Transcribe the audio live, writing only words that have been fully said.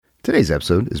Today's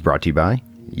episode is brought to you by,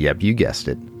 yep, you guessed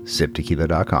it,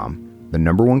 SipTequila.com, the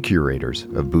 #1 curators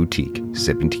of boutique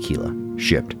sipping tequila,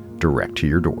 shipped direct to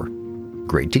your door.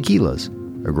 Great tequilas,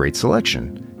 a great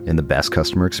selection, and the best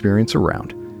customer experience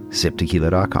around.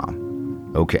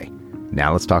 SipTequila.com. Okay,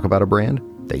 now let's talk about a brand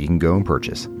that you can go and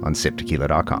purchase on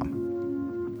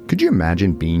SipTequila.com. Could you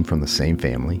imagine being from the same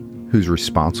family who's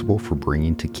responsible for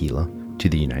bringing tequila to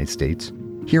the United States?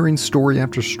 Hearing story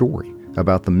after story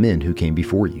about the men who came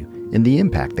before you and the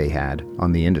impact they had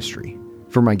on the industry.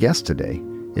 For my guest today,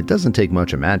 it doesn't take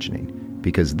much imagining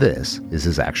because this is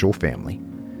his actual family.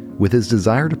 With his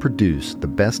desire to produce the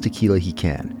best tequila he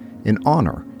can and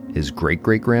honor his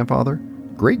great-great-grandfather,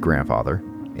 great-grandfather,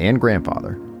 and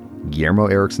grandfather, Guillermo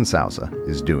Erickson Sauza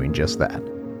is doing just that.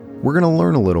 We're going to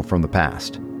learn a little from the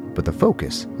past, but the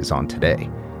focus is on today,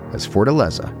 as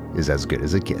Fortaleza is as good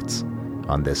as it gets.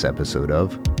 On this episode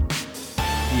of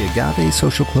the Agave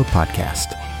Social Club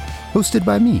Podcast, hosted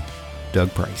by me, Doug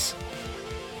Price.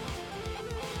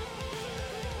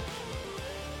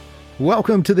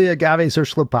 Welcome to the Agave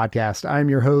Social Club Podcast. I'm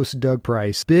your host, Doug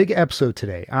Price. Big episode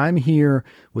today. I'm here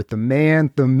with the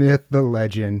man, the myth, the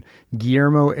legend,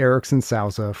 Guillermo Erickson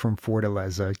Sauza from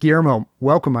Fortaleza. Guillermo,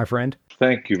 welcome, my friend.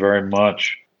 Thank you very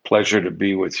much. Pleasure to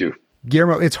be with you.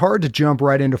 Guillermo, it's hard to jump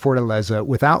right into Fortaleza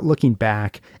without looking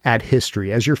back at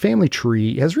history, as your family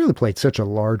tree has really played such a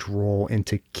large role in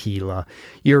tequila.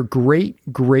 Your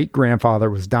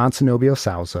great-great-grandfather was Don Zenobio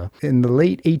Sauza. In the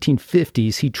late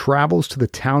 1850s, he travels to the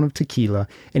town of Tequila,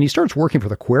 and he starts working for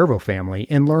the Cuervo family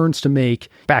and learns to make,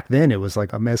 back then it was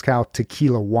like a mezcal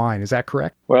tequila wine. Is that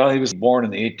correct? Well, he was born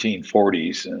in the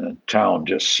 1840s in a town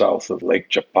just south of Lake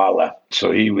Chapala.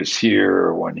 So he was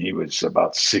here when he was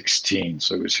about 16.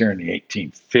 So he was here in the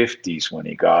 1850s when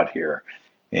he got here.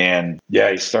 And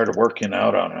yeah, he started working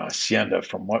out on a hacienda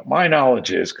from what my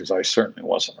knowledge is, because I certainly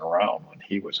wasn't around when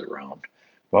he was around.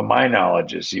 But my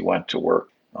knowledge is he went to work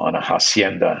on a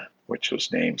hacienda, which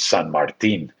was named San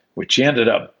Martin, which he ended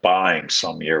up buying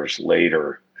some years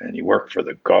later. And he worked for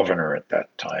the governor at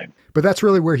that time. But that's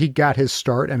really where he got his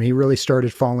start. I mean, he really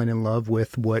started falling in love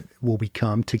with what will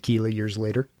become tequila years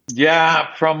later.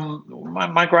 Yeah, from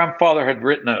my grandfather had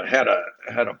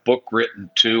had a book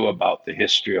written too about the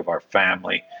history of our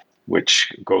family,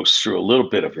 which goes through a little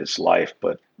bit of his life.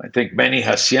 But I think many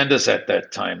haciendas at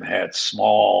that time had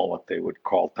small, what they would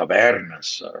call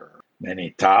tabernas, or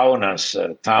many taunas.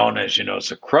 Taunas,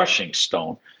 is a crushing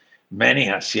stone. Many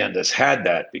haciendas had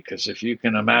that because if you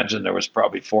can imagine, there was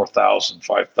probably 4,000,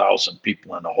 5,000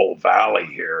 people in the whole valley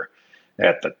here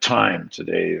at the time.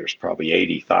 Today, there's probably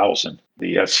 80,000.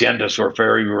 The haciendas were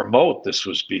very remote. This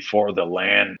was before the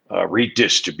land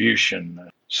redistribution.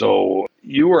 So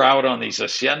you were out on these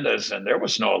haciendas and there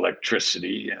was no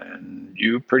electricity. And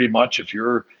you pretty much,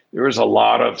 there was a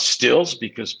lot of stills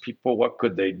because people, what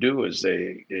could they do is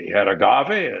they had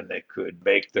agave and they could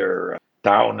make their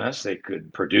taunas, they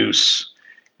could produce.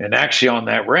 And actually on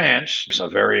that ranch, there's a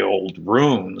very old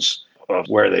ruins of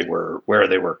where they were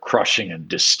crushing and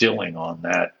distilling on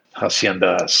that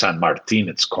Hacienda San Martin,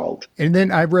 it's called. And then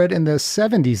I read in the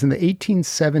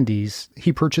 1870s,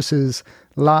 he purchases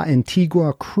La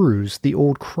Antigua Cruz, the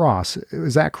Old Cross.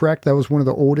 Is that correct? That was one of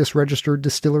the oldest registered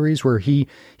distilleries where he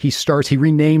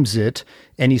renames it,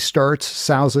 and he starts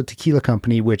Sauza Tequila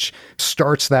Company, which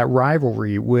starts that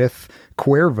rivalry with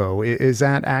Cuervo. Is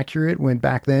that accurate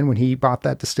back then when he bought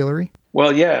that distillery?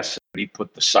 Well, yes. He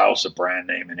put the Sauza brand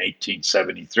name in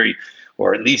 1873,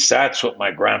 or at least that's what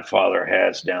my grandfather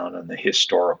has down in the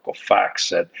historical facts,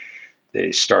 that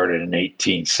they started in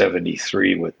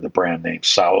 1873 with the brand name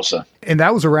Sauza. And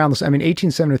that was around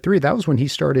 1873, that was when he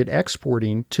started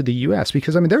exporting to the U.S.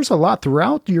 Because, there's a lot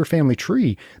throughout your family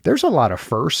tree. There's a lot of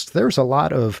firsts. There's a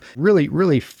lot of really,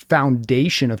 really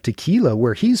foundation of tequila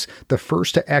where he's the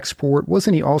first to export.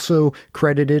 Wasn't he also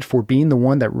credited for being the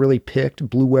one that really picked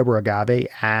Blue Weber agave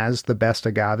as the best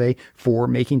agave for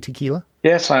making tequila?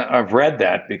 Yes, I've read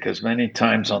that because many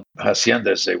times on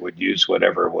haciendas, they would use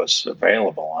whatever was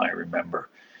available. I remember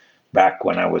back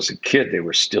when I was a kid, they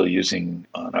were still using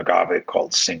an agave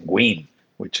called Sanguine,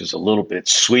 which is a little bit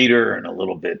sweeter and a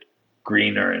little bit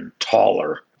greener and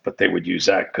taller. But they would use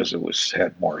that because it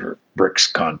had more bricks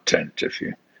content, if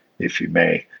you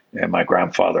may. And my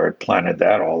grandfather had planted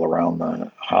that all around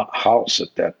the house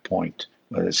at that point.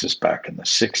 This is back in the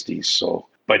 60s. So.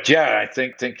 But yeah, I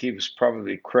think he was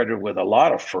probably credited with a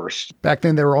lot of firsts. Back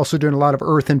then, they were also doing a lot of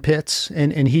earthen pits,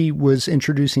 and he was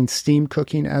introducing steam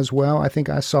cooking as well. I think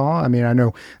I saw. I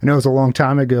know it was a long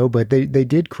time ago, but they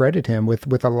did credit him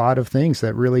with a lot of things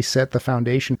that really set the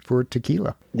foundation for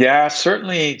tequila. Yeah,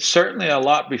 certainly a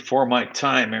lot before my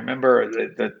time. I remember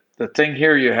the the thing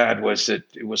here you had was that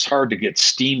it was hard to get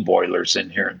steam boilers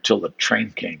in here until the train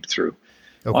came through.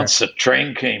 Okay. Once the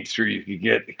train came through, you could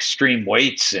get extreme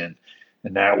weights in,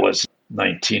 and that was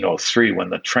 1903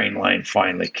 when the train line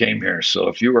finally came here. So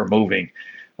if you were moving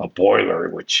a boiler,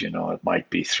 which, it might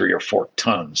be 3 or 4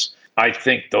 tons, I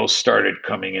think those started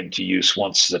coming into use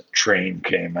once the train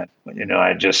came in.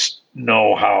 I just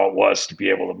know how it was to be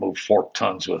able to move 4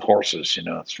 tons with horses.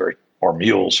 It's very, or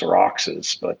mules or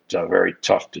oxes, but very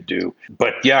tough to do.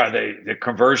 But yeah, the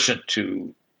conversion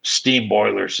to steam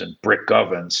boilers and brick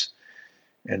ovens,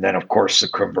 and then of course the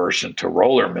conversion to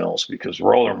roller mills, because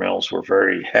roller mills were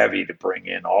very heavy to bring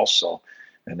in also,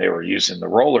 and they were using the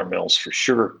roller mills for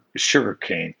sugar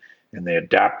cane, and they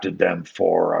adapted them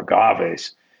for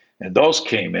agaves. And those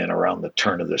came in around the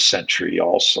turn of the century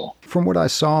also. From what I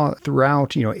saw throughout,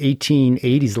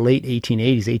 1880s, late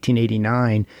 1880s,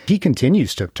 1889, he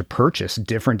continues to purchase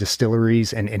different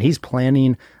distilleries, and he's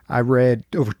planning, I read,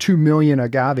 over 2 million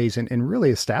agaves and really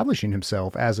establishing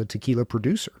himself as a tequila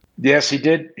producer. Yes, he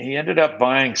did. He ended up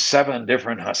buying 7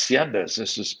 different haciendas.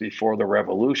 This is before the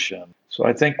revolution. So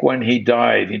I think when he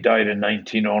died in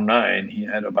 1909, he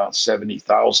had about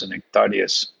 70,000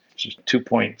 hectares, which is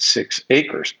 2.6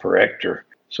 acres per hectare.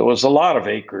 So it was a lot of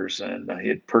acres, and he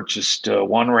had purchased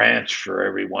one ranch for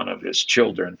every one of his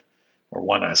children, or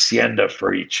one hacienda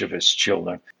for each of his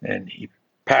children. And he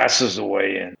passes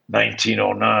away in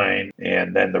 1909,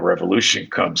 and then the revolution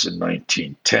comes in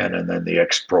 1910, and then the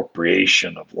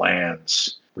expropriation of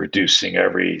lands, reducing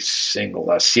every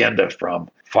single hacienda from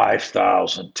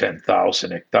 5,000,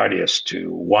 10,000 hectares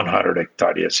to 100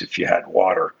 hectares if you had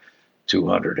water,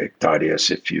 200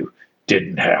 hectares if you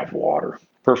didn't have water,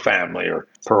 per family or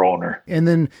per owner. And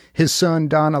then his son,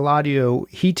 Don Eladio,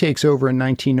 he takes over in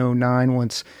 1909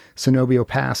 once Cenobio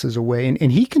passes away,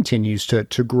 and he continues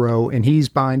to grow, and he's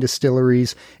buying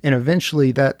distilleries, and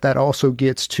eventually that also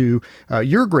gets to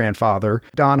your grandfather,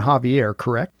 Don Javier,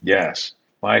 correct? Yes.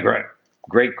 My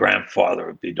great-grandfather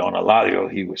would be Don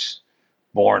Eladio. He was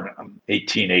born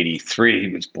 1883.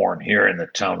 He was born here in the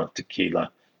town of Tequila,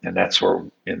 and that's where,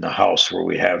 in the house where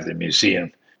we have the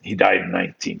museum. He died in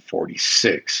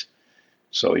 1946.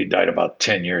 So he died about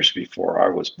 10 years before I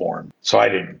was born. So I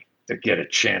didn't get a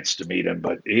chance to meet him,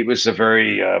 but he was a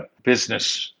very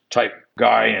business type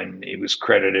guy, and he was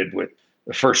credited with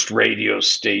the first radio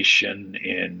station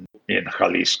in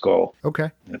Jalisco.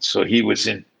 Okay. And so he was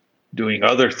doing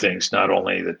other things, not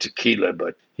only the tequila,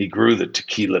 but he grew the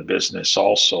tequila business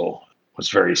also, was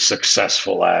very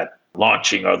successful at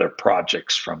launching other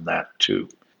projects from that too,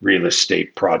 real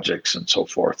estate projects and so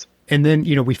forth. And then,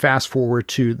 we fast forward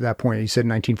to that point. You said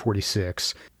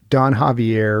 1946. Don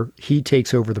Javier, he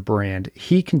takes over the brand.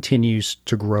 He continues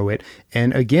to grow it.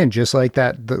 And again, just like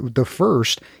that, the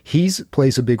first, he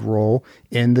plays a big role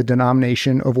in the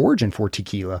denomination of origin for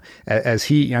tequila.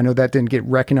 As I know that didn't get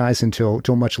recognized until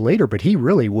much later, but he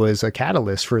really was a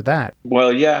catalyst for that.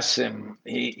 Well, yes, and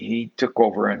he took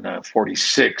over in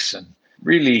 46 and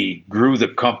really grew the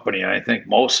company. I think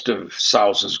most of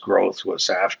Sauza's growth was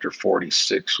after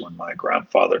 46 when my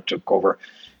grandfather took over.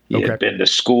 He had been to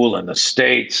school in the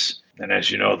States. And as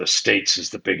you know, the States is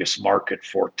the biggest market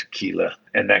for tequila.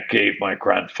 And that gave my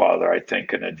grandfather, I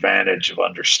think, an advantage of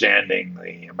understanding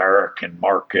the American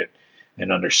market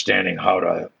and understanding how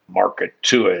to market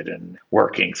to it and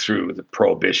working through the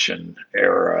Prohibition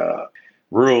era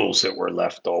rules that were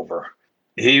left over.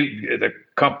 The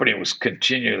company was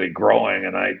continually growing.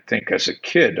 And I think as a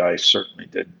kid, I certainly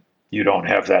didn't. You don't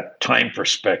have that time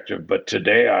perspective. But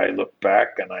today I look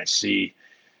back and I see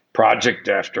project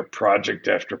after project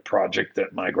after project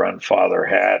that my grandfather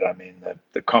had. I mean,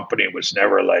 the company was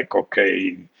never like,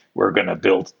 okay, we're going to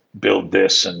build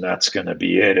this and that's going to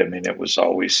be it. I mean, it was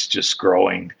always just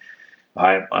growing.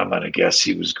 I'm going to guess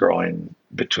he was growing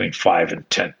between 5 and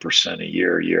 10% a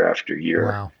year after year.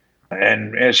 Wow.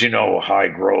 And as you know, high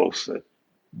growth, that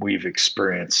we've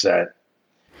experienced that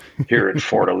here at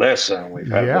Fortaleza. And we've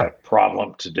had that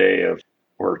problem today of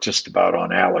we're just about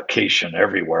on allocation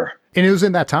everywhere. And it was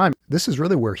in that time, this is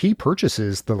really where he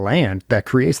purchases the land that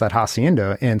creates that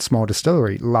hacienda and small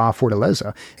distillery, La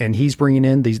Fortaleza. And he's bringing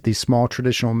in these small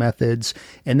traditional methods.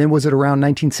 And then was it around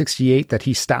 1968 that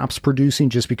he stops producing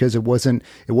just because it wasn't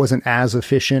as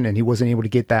efficient and he wasn't able to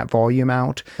get that volume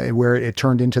out where it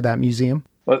turned into that museum?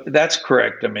 Well, that's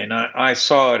correct. I mean, I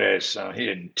saw it as, he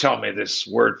didn't tell me this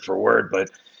word for word, but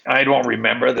I don't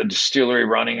remember the distillery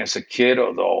running as a kid,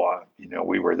 although,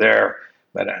 we were there.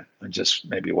 But I just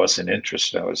maybe wasn't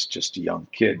interested. I was just a young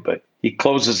kid. But he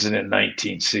closes it in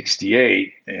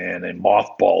 1968 and then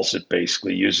mothballs it,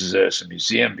 basically uses it as a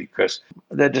museum because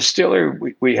the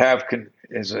distillery we have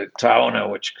is a Taona,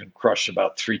 which can crush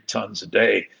about 3 tons a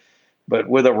day. But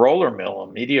with a roller mill,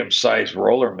 a medium-sized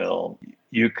roller mill,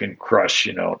 you can crush,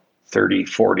 30,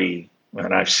 40,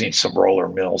 and I've seen some roller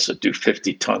mills that do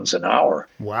 50 tons an hour.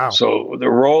 Wow. So the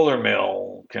roller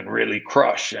mill can really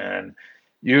crush, and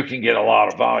you can get a lot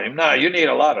of volume. Now, you need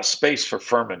a lot of space for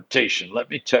fermentation, let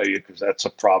me tell you, because that's a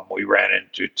problem we ran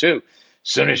into too.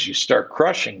 As soon as you start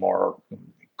crushing more,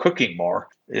 cooking more,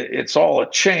 it's all a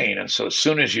chain. And so as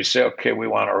soon as you say, okay, we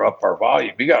want to up our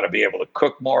volume, you got to be able to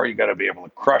cook more, you got to be able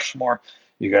to crush more,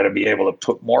 you got to be able to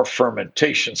put more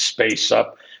fermentation space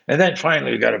up, and then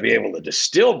finally you got to be able to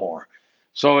distill more.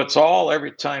 So it's all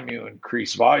every time you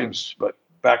increase volumes. But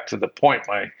back to the point,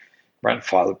 my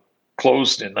grandfather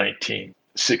closed in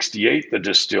 1968, the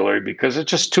distillery, because it's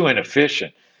just too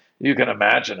inefficient. You can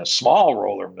imagine a small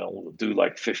roller mill will do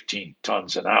like 15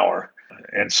 tons an hour.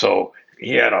 And so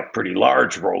he had a pretty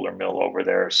large roller mill over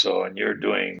there. So, and you're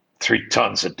doing 3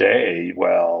 tons a day.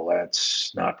 Well,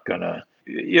 that's not going to,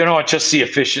 it's just the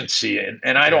efficiency.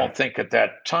 And I don't think at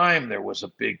that time there was a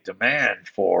big demand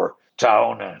for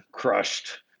Taona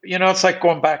crushed. It's like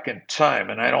going back in time,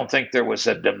 and I don't think there was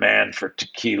a demand for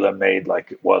tequila made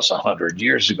like it was 100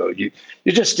 years ago. You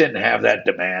just didn't have that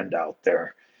demand out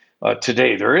there.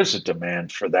 Today, there is a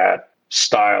demand for that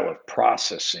style of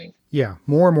processing. Yeah,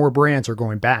 more and more brands are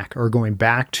going back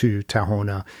to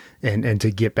Tahona and to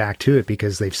get back to it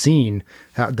because they've seen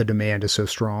how the demand is so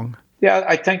strong. Yeah,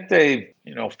 I think they,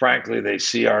 frankly, they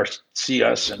see us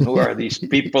and who are these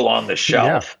people on the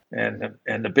shelf? Yeah.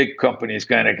 And the big companies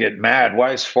kind of get mad.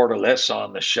 Why is Fortaleza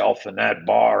on the shelf in that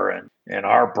bar and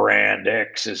our brand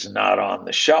X is not on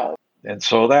the shelf? And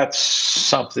so that's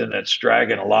something that's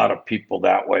dragging a lot of people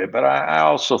that way. But I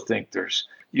also think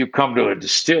you come to a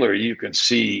distillery, you can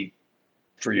see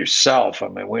for yourself. I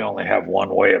mean, we only have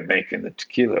one way of making the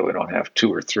tequila. We don't have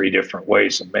 2 or 3 different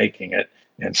ways of making it.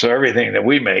 And so everything that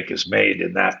we make is made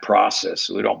in that process.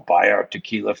 We don't buy our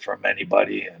tequila from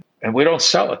anybody, and we don't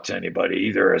sell it to anybody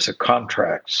either as a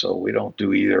contract. So we don't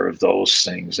do either of those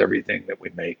things. Everything that we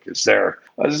make is there.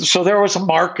 So there was a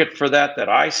market for that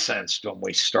I sensed when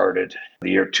we started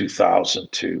the year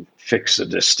 2000 to fix the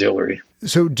distillery.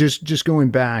 So just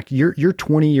going back, you're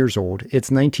 20 years old.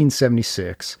 It's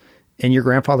 1976. And your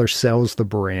grandfather sells the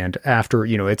brand after,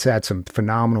 it's had some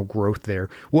phenomenal growth there.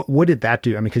 What did that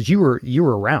do? I mean, because you were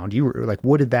around. You were like,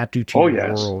 what did that do to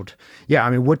your world? Yeah, I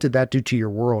mean, what did that do to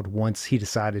your world once he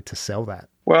decided to sell that?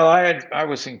 Well, I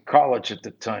was in college at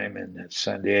the time in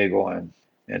San Diego,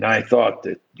 and I thought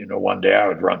that one day I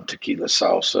would run Tequila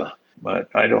Sauza. But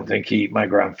I don't think my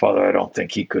grandfather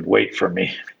could wait for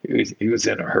me. He was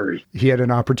in a hurry. He had an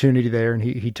opportunity there and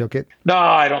he took it? No,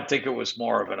 I don't think it was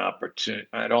more of an opportunity.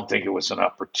 I don't think it was an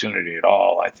opportunity at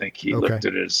all. I think he looked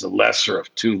at it as the lesser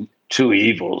of two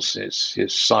evils.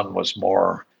 His son was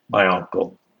my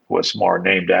uncle was more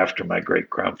named after my great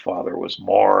grandfather, was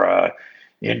more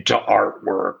into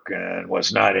artwork and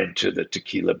was not into the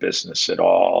tequila business at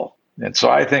all. And so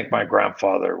I think my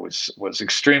grandfather was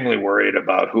extremely worried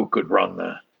about who could run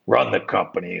the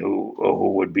company, who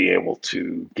would be able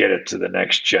to get it to the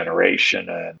next generation.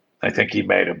 And I think he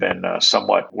may have been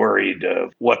somewhat worried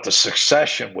of what the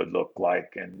succession would look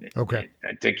like. And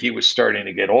I think he was starting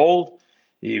to get old.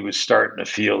 He was starting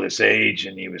to feel his age,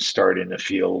 and he was starting to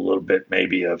feel a little bit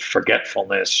maybe of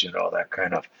forgetfulness,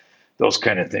 those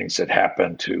kind of things that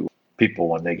happen to people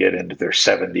when they get into their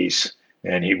 70s.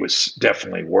 And he was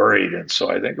definitely worried. And so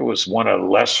I think it was one of the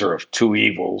lesser of 2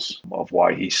 evils of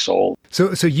why he sold.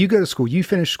 So you go to school, you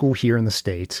finish school here in the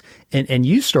States, and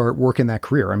you start working that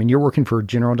career. I mean, you're working for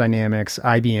General Dynamics,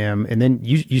 IBM, and then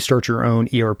you start your own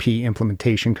ERP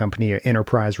implementation company,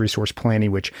 Enterprise Resource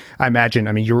Planning, which I imagine,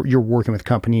 you're working with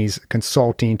companies,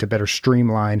 consulting to better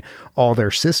streamline all their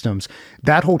systems.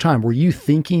 That whole time, were you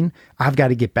thinking, I've got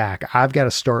to get back, I've got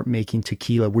to start making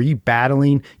tequila? Were you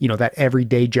battling, that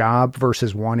everyday job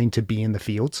versus wanting to be in the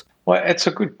fields? Well, it's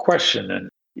a good question. And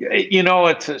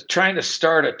it's trying to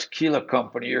start a tequila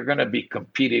company. You're going to be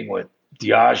competing with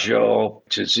Diageo,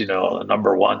 which is, the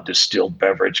number 1 distilled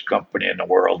beverage company in the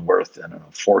world, worth,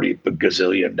 $40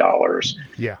 gazillion.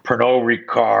 Yeah. Pernod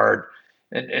Ricard.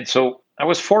 And so I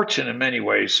was fortunate in many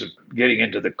ways of getting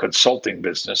into the consulting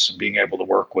business and being able to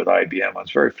work with IBM. I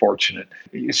was very fortunate.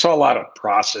 You saw a lot of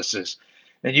processes,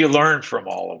 and you learn from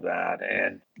all of that.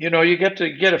 And, you get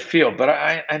to get a feel. But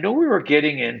I knew we were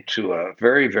getting into a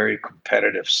very, very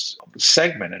competitive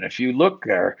segment. And if you look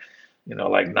there,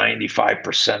 like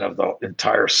 95% of the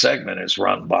entire segment is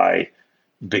run by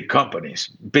big companies,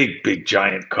 big,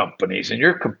 giant companies. And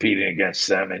you're competing against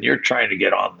them, and you're trying to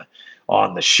get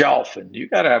on the shelf. And you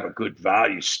got to have a good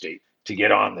value state to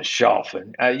get on the shelf.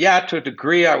 And yeah, to a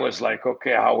degree, I was like,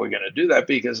 okay, how are we going to do that?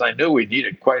 Because I knew we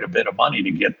needed quite a bit of money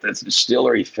to get this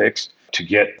distillery fixed, to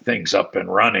get things up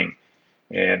and running.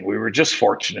 And we were just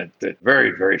fortunate that,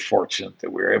 very, very fortunate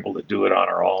that we were able to do it on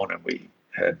our own, and we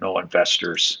had no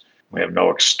investors. We have no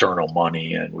external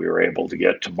money, and we were able to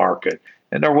get to market.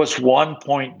 And there was one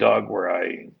point, Doug, where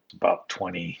about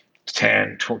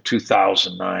 2010,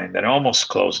 2009, that I almost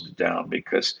closed it down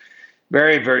because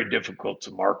very, very difficult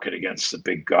to market against the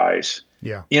big guys.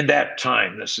 Yeah. In that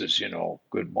time, this is,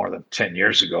 good more than 10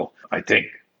 years ago, I think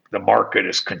the market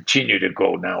has continued to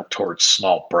go now towards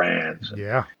small brands.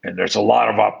 Yeah. And there's a lot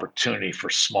of opportunity for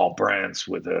small brands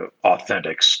with an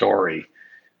authentic story.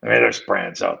 I mean, there's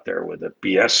brands out there with a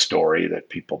BS story that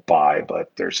people buy,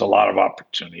 but there's a lot of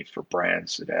opportunity for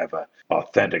brands that have an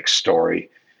authentic story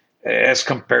as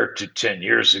compared to 10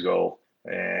 years ago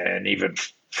and even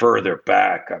further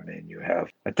back. I mean,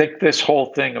 I think this whole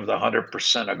thing of the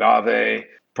 100% agave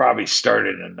probably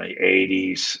started in the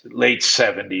 80s, late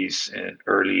 70s and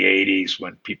early 80s,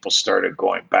 when people started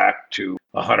going back to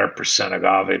 100%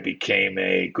 agave became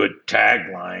a good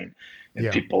tagline. And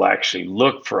people actually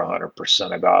look for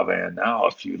 100% agave. And now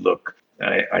if you look,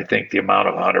 I think the amount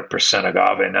of 100%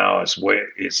 agave now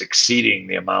is exceeding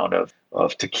the amount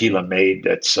of tequila made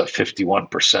that's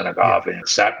 51% agave. And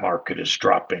that market is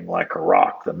dropping like a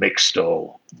rock, the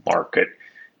mixto market,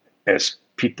 as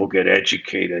people get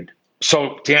educated.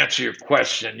 So to answer your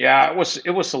question, yeah,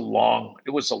 it was a long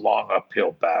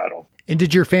uphill battle. And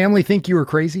did your family think you were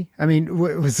crazy? I mean,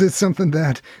 was it something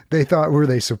that they thought, were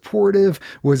they supportive?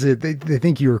 Was it they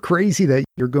think you were crazy that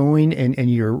you're going and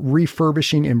you're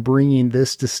refurbishing and bringing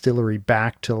this distillery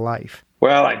back to life?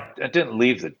 Well, I didn't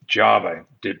leave the job. I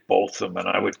did both of them, and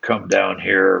I would come down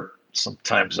here.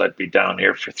 Sometimes I'd be down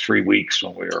here for 3 weeks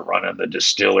when we were running the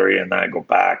distillery, and then I'd go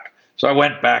back. So I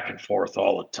went back and forth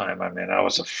all the time. I mean, I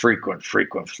was a frequent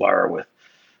flyer with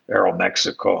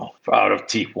Aeromexico out of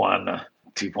Tijuana,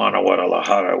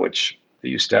 Guadalajara, which they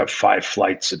used to have 5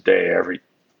 flights a day every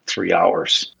 3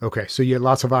 hours. Okay, so you had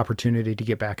lots of opportunity to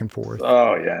get back and forth.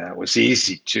 Oh, yeah. It was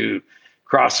easy to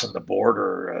crossing the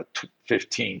border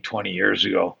 15, 20 years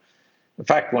ago. In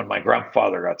fact, when my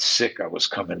grandfather got sick, I was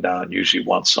coming down usually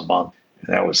once a month.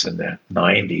 And that was in the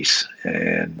 90s,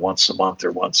 and once a month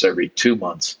or once every 2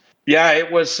 months. Yeah,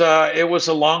 it was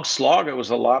a long slog. It was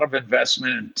a lot of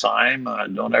investment and time.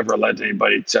 Don't ever let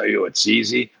anybody tell you it's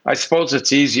easy. I suppose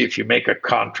it's easy if you make a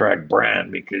contract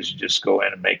brand, because you just go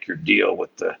in and make your deal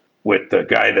with the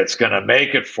guy that's going to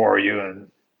make it for you, and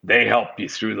they help you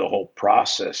through the whole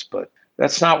process. But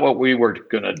that's not what we were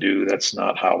going to do. That's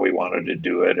not how we wanted to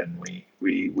do it. And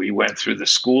we went through the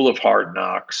school of hard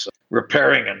knocks,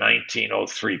 repairing a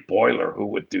 1903 boiler. Who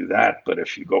would do that? But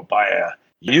if you go buy a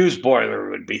used boiler, it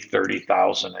would be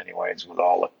 $30,000 anyways, with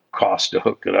all the cost to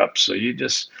hook it up. So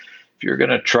if you're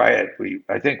going to try it,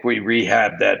 I think we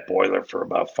rehabbed that boiler for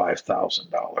about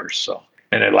 $5,000. So,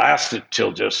 and it lasted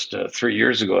till just 3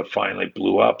 years ago. It finally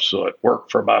blew up. So it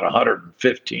worked for about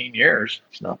 115 years.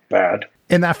 It's not bad.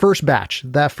 And that first batch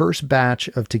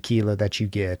of tequila that you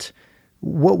get,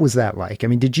 what was that like? I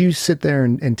mean, did you sit there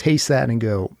and taste that and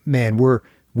go, man,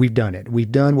 we've done it.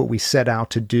 We've done what we set out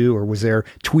to do, or was there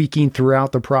tweaking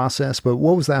throughout the process? But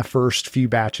what was that first few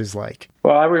batches like?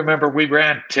 Well, I remember we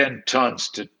ran 10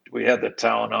 tons we had the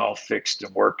town all fixed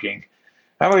and working.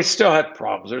 And we still had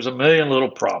problems. There's a million little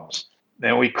problems.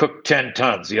 And we cooked 10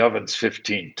 tons. The oven's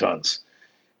 15 tons.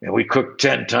 And we cooked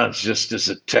 10 tons just as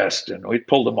a test. And we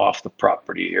pulled them off the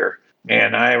property here.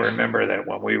 And I remember that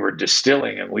when we were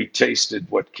distilling and we tasted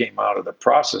what came out of the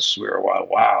process, we were,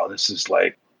 wow, this is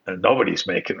like, and nobody's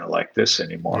making it like this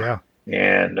anymore. Yeah.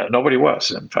 And nobody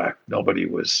was. In fact, nobody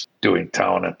was doing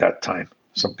town at that time.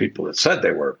 Some people had said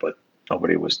they were, but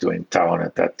nobody was doing town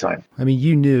at that time. I mean,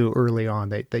 you knew early on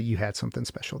that you had something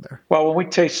special there. Well, when we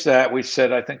tasted that, we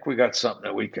said, I think we got something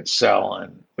that we can sell.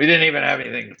 And we didn't even have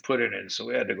anything to put it in. So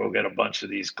we had to go get a bunch of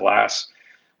these glass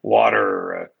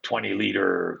water,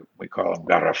 20-liter, we call them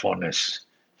garrafones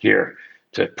here,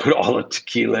 to put all the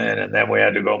tequila in. And then we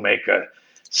had to go make a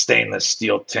stainless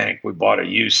steel tank. We bought a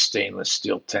used stainless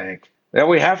steel tank that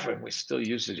we have, and we still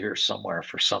use it here somewhere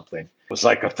for something. It was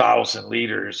like 1,000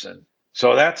 liters. And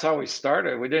so that's how we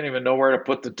started. We didn't even know where to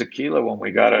put the tequila when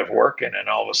we got it working, and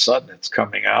all of a sudden it's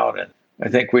coming out. And I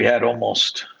think we had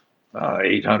almost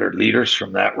 800 liters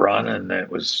from that run, and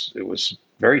it was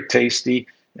very tasty.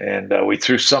 And we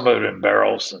threw some of it in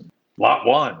barrels and lot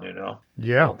one, you know.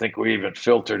 Yeah. I don't think we even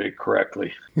filtered it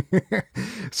correctly.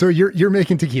 So you're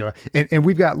making tequila, and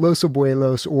we've got Los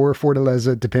Abuelos or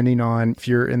Fortaleza, depending on if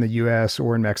you're in the U.S.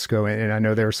 or in Mexico. And I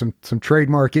know there are some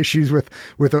trademark issues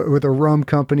with a rum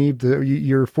company.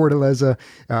 Your Fortaleza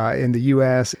in the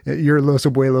U.S., your Los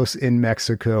Abuelos in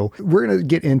Mexico. We're going to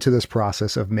get into this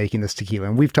process of making this tequila,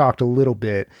 and we've talked a little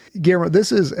bit. Guillermo,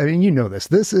 this is, I mean, you know this.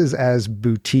 This is as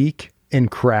boutique and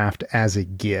craft as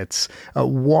it gets.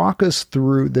 Walk us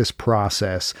through this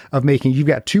process of making. You've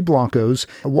got two Blancos.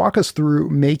 Walk us through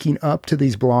making up to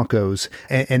these Blancos,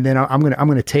 and then I'm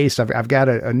gonna taste. I've got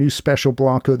a new special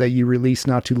Blanco that you released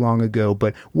not too long ago.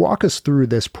 But walk us through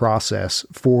this process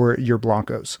for your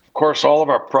Blancos. Of course, all of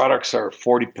our products are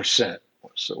 40%,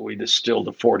 so we distill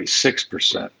to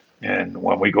 46%. And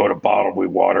when we go to bottle, we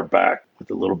water back with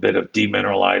a little bit of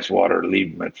demineralized water to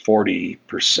leave them at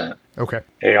 40%. Okay.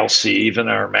 ALC, even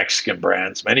our Mexican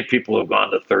brands, many people have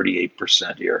gone to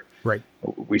 38% here. Right.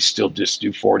 We still just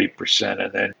do 40%.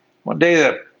 And then one day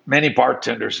that many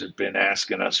bartenders have been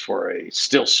asking us for a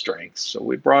still strength. So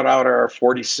we brought out our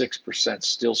 46%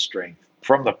 still strength.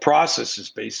 From the process is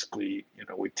basically,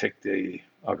 we take the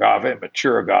agave,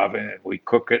 mature agave, and we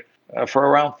cook it for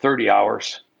around 30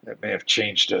 hours. That may have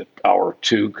changed an hour or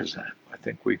two because I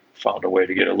think we found a way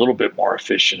to get a little bit more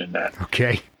efficient in that.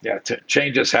 Okay. Yeah,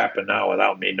 changes happen now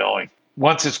without me knowing.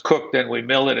 Once it's cooked, then we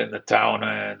mill it in the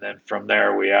tauna, and then from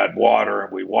there we add water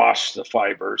and we wash the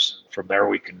fibers. From there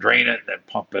we can drain it and then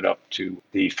pump it up to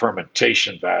the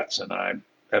fermentation vats. And I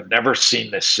have never seen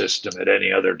this system at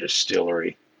any other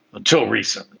distillery until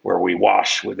recently, where we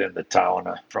wash within the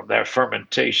tauna. From there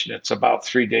fermentation, it's about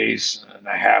 3 days and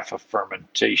a half of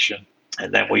fermentation.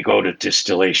 And then we go to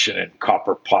distillation in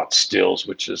copper pot stills,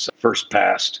 which is first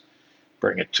pass,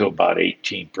 bring it to about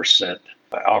 18%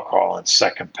 alcohol, and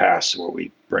second pass, where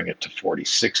we bring it to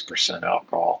 46%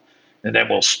 alcohol. And then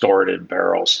we'll store it in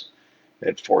barrels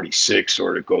at 46,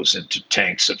 or it goes into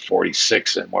tanks at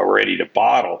 46. And when we're ready to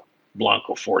bottle,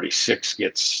 Blanco 46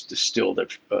 gets distilled,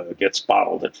 gets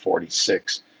bottled at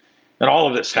 46. And all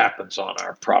of this happens on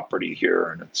our property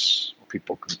here, and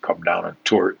people can come down and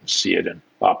tour it and see it in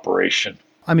operation.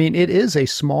 I mean, it is a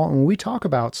small, when we talk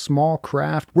about small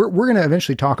craft, we're going to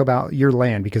eventually talk about your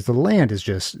land, because the land is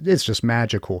just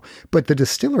magical. But the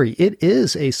distillery, it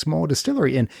is a small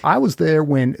distillery. And I was there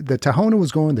when the Tahona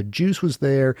was going, the juice was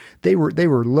there. They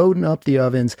were loading up the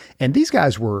ovens, and these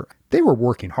guys were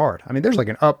working hard. I mean, there's like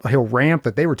an uphill ramp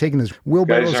that they were taking this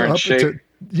wheelbarrows up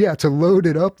to load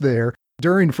it up there.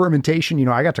 During fermentation,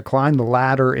 I got to climb the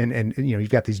ladder and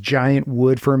you've got these giant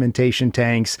wood fermentation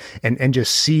tanks and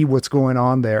just see what's going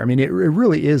on there. I mean, it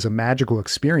really is a magical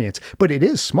experience, but it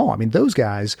is small. I mean, those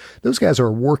guys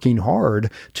are working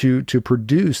hard to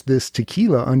produce this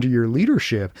tequila under your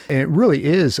leadership. And it really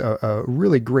is a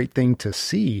really great thing to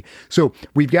see. So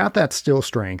we've got that still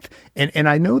strength. And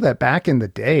I know that back in the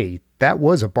day, that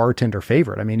was a bartender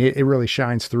favorite. I mean, it really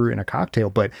shines through in a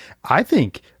cocktail, but I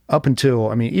think up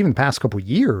until, even the past couple of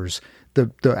years, the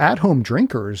at-home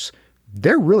drinkers,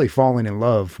 they're really falling in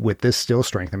love with this still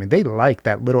strength. I mean, they like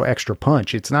that little extra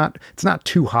punch. It's not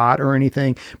too hot or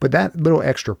anything, but that little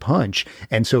extra punch.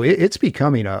 And so it's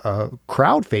becoming a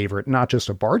crowd favorite, not just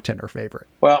a bartender favorite.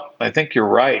 Well, I think you're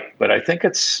right, but I think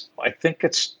it's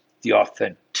the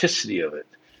authenticity of it.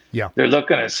 Yeah. They're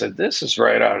looking and said, this is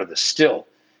right out of the still.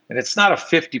 And it's not a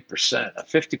 50%. A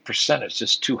 50% is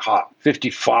just too hot.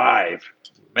 55.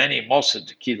 Most of the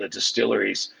tequila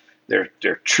distilleries, their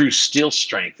true still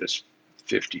strength is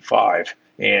 55,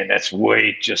 and that's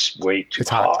way too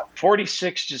hot.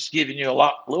 46 just giving you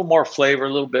a little more flavor, a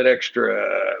little bit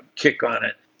extra kick on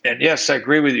it. And yes, I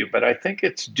agree with you, but I think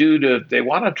it's due to they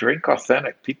want to drink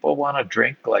authentic. People want to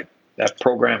drink like that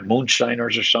program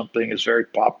Moonshiners or something is very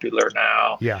popular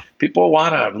now. Yeah, people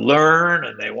want to learn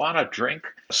and they want to drink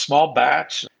a small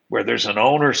batch where there's an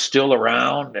owner still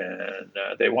around, and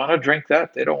they want to drink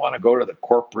that. They don't want to go to the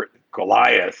corporate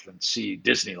Goliath and see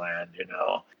Disneyland,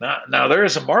 Now there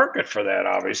is a market for that,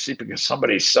 obviously, because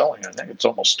somebody's selling, I think it's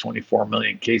almost 24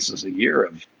 million cases a year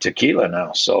of tequila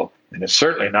now. So, and it's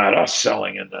certainly not us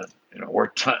selling in the, we're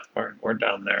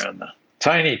down there in the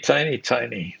tiny.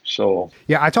 So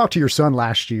yeah, I talked to your son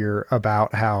last year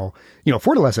about how,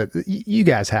 Fortaleza, you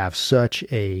guys have such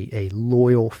a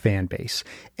loyal fan base,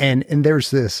 and there's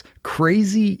this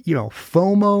crazy,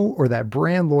 FOMO, or that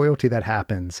brand loyalty that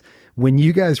happens when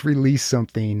you guys release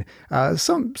something,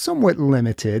 somewhat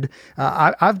limited.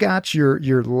 I've got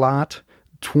your Lot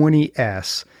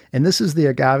 20S. and this is the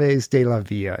Agaves de la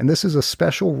Villa. And this is a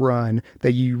special run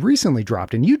that you recently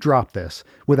dropped, and you dropped this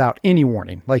without any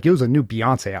warning. Like it was a new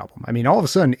Beyonce album. I mean, all of a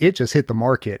sudden it just hit the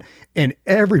market and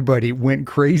everybody went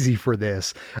crazy for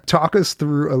this. Talk us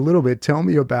through a little bit. Tell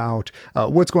me about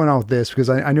what's going on with this, because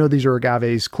I know these are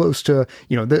agaves close to,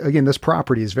 again, this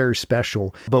property is very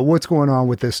special, but what's going on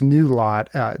with this new lot,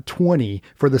 20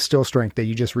 for the still strength that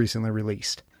you just recently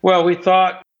released? Well, we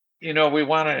thought,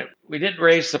 we didn't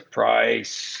raise the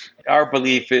price. Our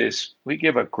belief is we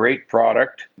give a great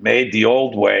product made the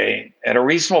old way at a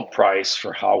reasonable price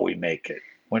for how we make it.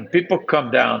 When people come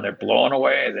down, they're blown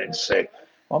away. They say,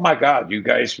 oh my God, you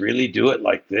guys really do it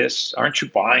like this? Aren't you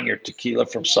buying your tequila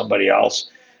from somebody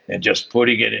else and just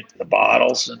putting it in the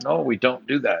bottles? And no, we don't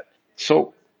do that.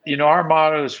 So, our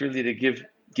motto is really to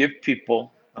give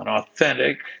people an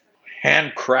authentic,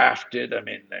 handcrafted. I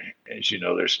mean, as you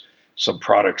know, there's some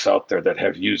products out there that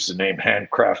have used the name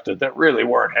handcrafted that really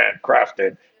weren't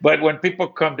handcrafted. But when people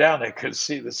come down, they can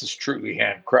see this is truly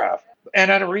handcraft.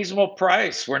 And at a reasonable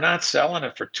price. We're not selling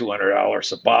it for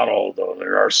 $200 a bottle, although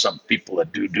there are some people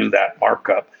that do that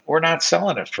markup. We're not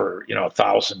selling it for,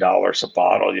 $1,000 a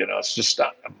bottle. It's just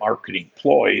a marketing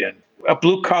ploy. And a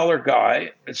blue-collar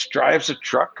guy that drives a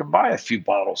truck can buy a few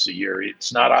bottles a year.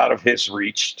 It's not out of his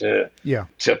reach to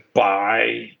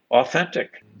buy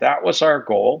authentic. That was our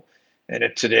goal. And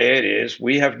today it is.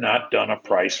 We have not done a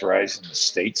price rise in the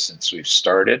States since we've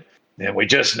started. And we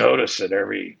just noticed that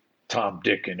every Tom,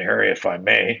 Dick, and Harry, if I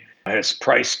may, has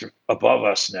priced above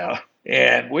us now.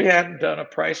 And we hadn't done a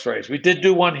price rise. We did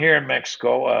do one here in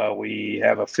Mexico. We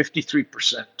have a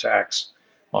 53% tax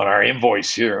on our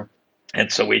invoice here.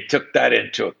 And so we took that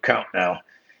into account now.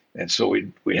 And so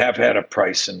we have had a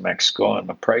price in Mexico, and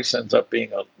the price ends up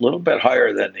being a little bit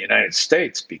higher than the United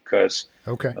States because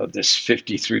of this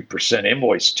 53%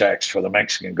 invoice tax for the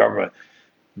Mexican government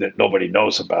that nobody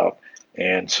knows about.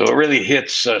 And so it really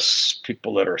hits us,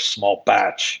 people that are small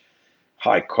batch,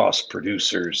 high cost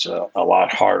producers, a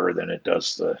lot harder than it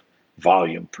does the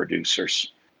volume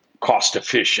producers, cost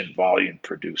efficient volume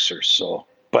producers. So,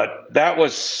 but that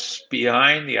was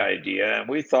behind the idea. And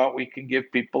we thought we can give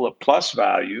people a plus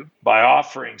value by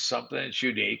offering something that's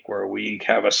unique, where we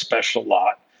have a special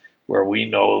lot, where we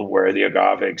know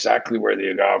exactly where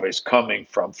the agave is coming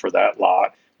from for that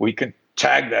lot. We can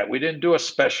tag that. We didn't do a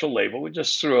special label. We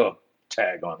just threw a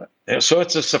tag on it. And so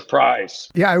it's a surprise.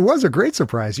 Yeah, it was a great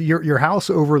surprise. Your house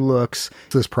overlooks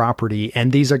this property,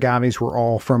 and these agaves were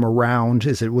all from around.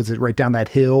 Was it right down that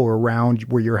hill or around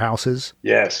where your house is?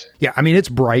 Yes. Yeah, I mean, it's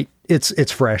bright,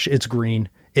 it's fresh, it's green.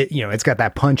 It's got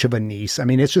that punch of anise. I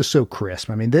mean, it's just so crisp.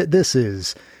 I mean, this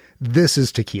is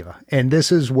tequila. And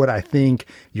this is what I think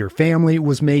your family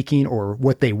was making, or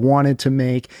what they wanted to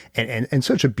make. And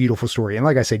such a beautiful story. And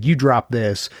like I said, you dropped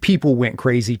this, people went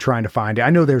crazy trying to find it. I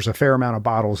know there's a fair amount of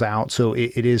bottles out, so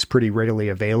it is pretty readily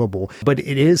available, but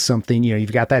it is something,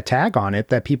 you've got that tag on it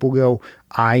that people go,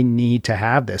 I need to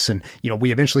have this. And,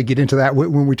 we eventually get into that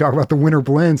when we talk about the winter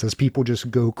blends, as people just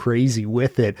go crazy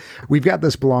with it. We've got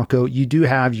this Blanco. You do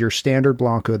have your standard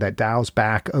Blanco that dials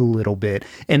back a little bit.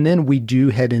 And then we do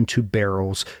head into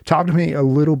barrels. Talk to me a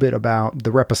little bit about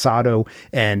the Reposado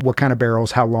and what kind of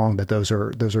barrels, how long that those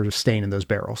are staying in those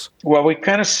barrels. Well, we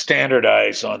kind of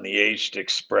standardize on the aged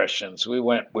expressions. We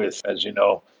went with, as you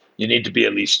know, you need to be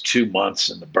at least 2 months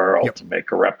in the barrel to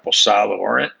make a Reposado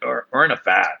or in a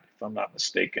vat. If I'm not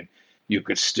mistaken, you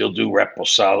could still do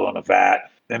Reposado in a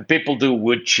vat. And people do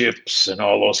wood chips and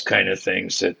all those kind of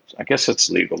things that I guess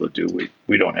it's legal to do.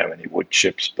 We don't have any wood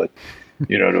chips, but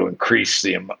to increase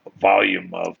the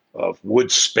volume of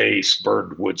wood space,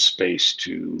 burned wood space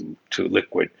to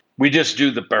liquid. We just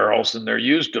do the barrels, and they're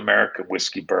used American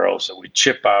whiskey barrels that we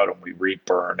chip out and we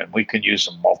reburn, and we can use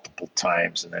them multiple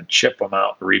times and then chip them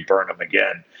out and reburn them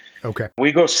again. Okay.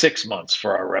 We go 6 months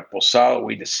for our Reposado.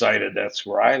 We decided that's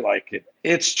where I like it.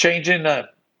 It's changing the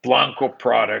Blanco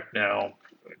product now.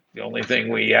 The only thing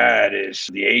we add is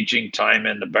the aging time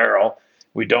in the barrel.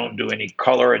 We don't do any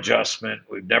color adjustment.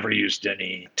 We've never used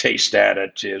any taste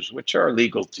additives, which are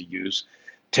legal to use.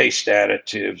 Taste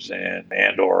additives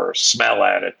and or smell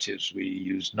additives. We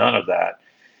use none of that.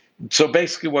 So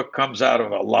basically what comes out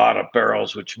of a lot of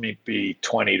barrels, which may be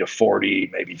 20 to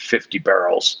 40, maybe 50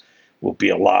 barrels, will be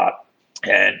a lot.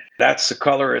 And that's the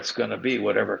color it's going to be,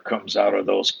 whatever comes out of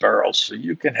those barrels. So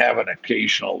you can have an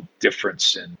occasional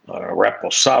difference in a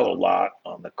Reposado lot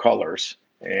on the colors.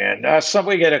 And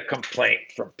we get a complaint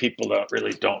from people that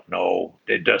really don't know.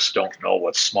 They just don't know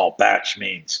what small batch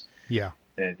means. Yeah.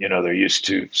 And, they're used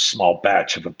to small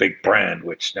batch of a big brand,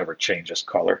 which never changes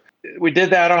color. We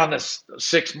did that on this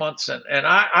 6 months. And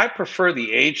I prefer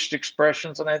the aged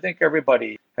expressions. And I think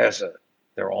everybody has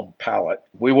their own palate.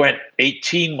 We went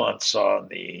 18 months on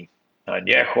the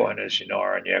añejo, and as you know,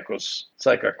 our añejos, it's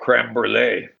like a creme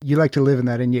brulee. You like to live in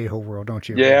that añejo world, don't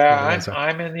you? Yeah,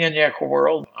 I'm in the añejo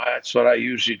world. That's what I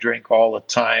usually drink all the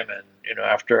time. And,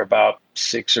 after about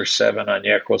 6 or 7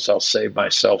 añejos, I'll save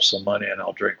myself some money and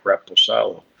I'll drink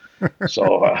reposado.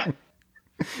 So,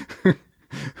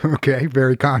 Okay,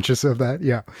 very conscious of that.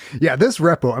 Yeah. Yeah, this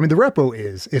repo, the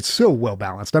repo it's so well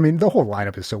balanced. The whole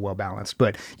lineup is so well balanced,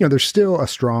 but there's still a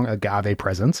strong agave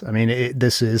presence.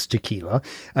 This is tequila.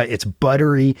 It's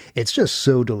buttery. It's just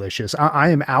so delicious. I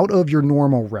am out of your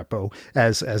normal repo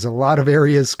as a lot of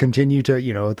areas continue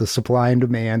to, the supply and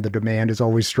demand. The demand is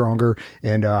always stronger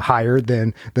and higher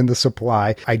than the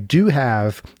supply. I do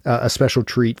have a special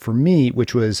treat for me,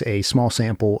 which was a small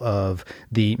sample of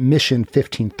the Mission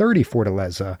 1530 Fortaleza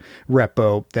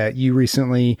repo that you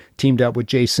recently teamed up with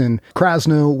Jason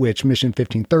Krasno, which Mission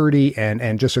 1530,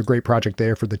 and just a great project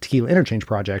there for the Tequila Interchange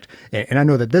project. And I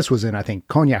know that this was in, I think,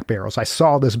 cognac barrels. I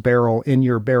saw this barrel in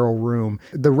your barrel room.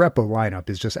 The repo lineup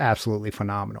is just absolutely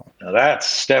phenomenal. Now that's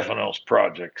Stefano's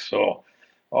project. So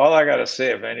all I got to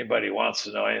say, if anybody wants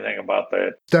to know anything about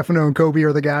that, Stefano and Kobe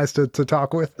are the guys to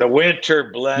talk with. The winter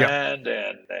blend,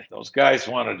 and those guys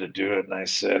wanted to do it. And I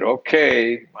said,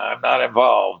 okay, I'm not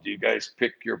involved. You guys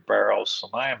pick your barrels. So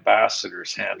my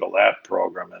ambassadors handle that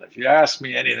program. And if you ask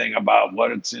me anything about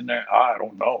what it's in there, I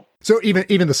don't know. So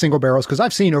even the single barrels, because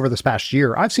I've seen over this past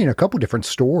year, I've seen a couple different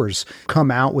stores come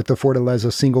out with the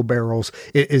Fortaleza single barrels.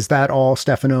 Is that all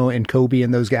Stefano and Kobe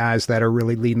and those guys that are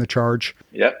really leading the charge?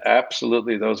 Yep,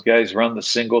 absolutely. Those guys run the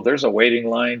single. There's a waiting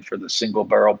line for the single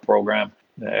barrel program.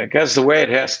 Because the way it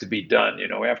has to be done,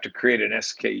 we have to create an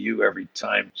SKU every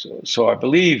time. So I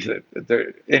believe that,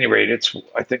 at any rate,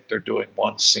 I think they're doing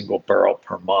one single barrel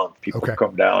per month. People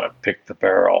come down and pick the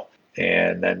barrel,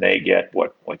 and then they get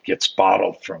what gets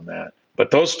bottled from that. But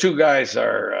those two guys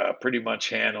are pretty much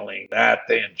handling that.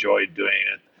 They enjoy doing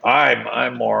it.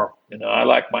 I'm more, I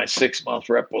like my 6-month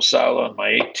reposado and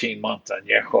my 18-month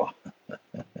añejo.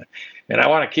 And I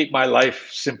want to keep my life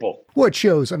simple. Well, it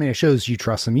shows. It shows you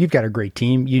trust them. You've got a great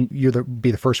team. You're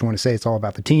be the first one to say it's all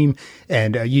about the team,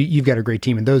 and you've got a great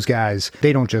team. And those guys,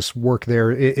 they don't just work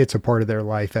there; it's a part of their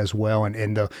life as well.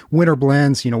 And the winter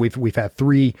blends, we've had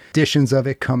 3 editions of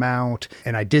it come out,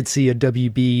 and I did see a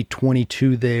WB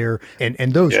 22 there, and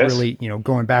those really,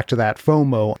 going back to that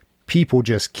FOMO. People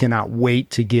just cannot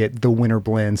wait to get the winter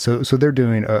blend. So they're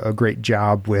doing a great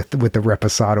job with the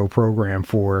Reposado program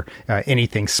for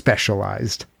anything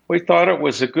specialized. We thought it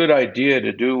was a good idea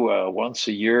to do once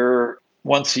a year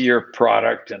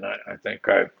product. And I think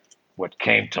what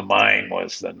came to mind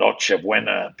was the Noche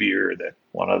Buena beer that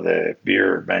one of the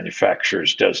beer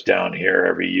manufacturers does down here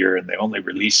every year, and they only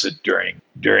release it during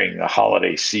the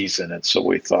holiday season. And so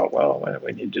we thought, well,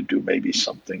 we need to do maybe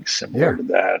something similar to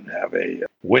that and have a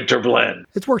winter blend.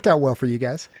 It's worked out well for you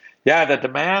guys. Yeah, the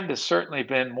demand has certainly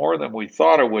been more than we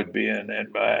thought it would be. And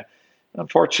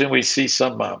unfortunately, we see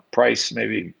some price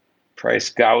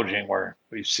gouging where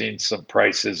we've seen some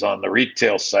prices on the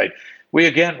retail side.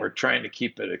 We're trying to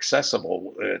keep it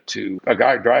accessible to a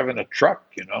guy driving a truck.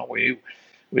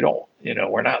 We don't,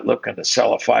 we're not looking to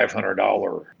sell a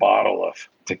 $500 bottle of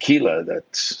tequila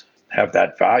that's have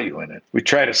that value in it. We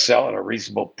try to sell at a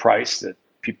reasonable price that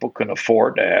people can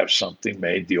afford to have something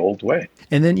made the old way.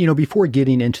 And then, before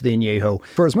getting into the añejo,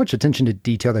 for as much attention to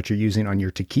detail that you're using on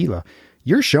your tequila,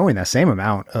 you're showing that same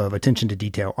amount of attention to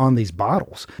detail on these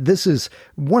bottles. This is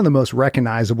one of the most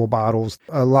recognizable bottles,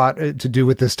 a lot to do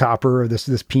with this topper, this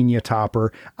piña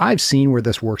topper. I've seen where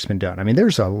this work's been done.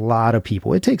 There's a lot of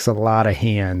people. It takes a lot of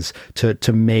hands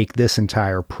to make this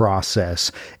entire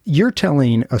process. You're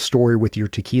telling a story with your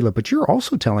tequila, but you're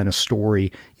also telling a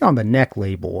story on the neck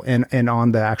label and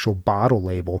on the actual bottle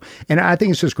label. And I think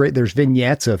it's just great. There's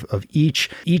vignettes of each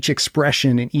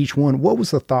expression in each one. What was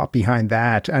the thought behind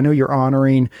that? I know you're honoring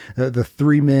the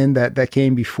 3 men that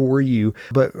came before you,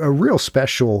 but a real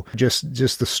special, just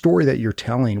the story that you're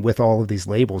telling with all of these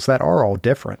labels that are all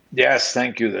different. Yes,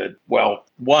 thank you. One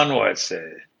was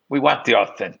we want the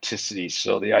authenticity.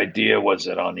 So the idea was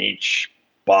that on each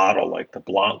bottle, like the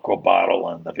Blanco bottle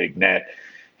and the vignette,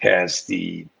 has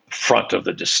the front of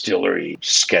the distillery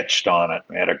sketched on it.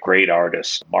 We had a great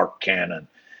artist, Mark Cannon,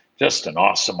 just an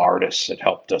awesome artist that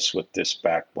helped us with this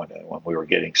back when we were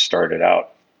getting started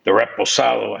out. The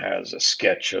Reposado has a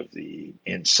sketch of the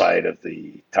inside of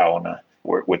the Taona,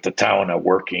 with the Taona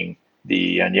working.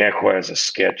 The Añejo has a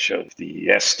sketch of the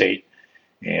estate,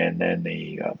 and then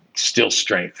the still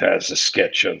strength has a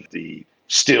sketch of the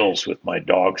stills with my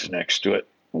dogs next to it.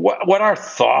 What our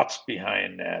thoughts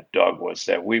behind that, Doug, was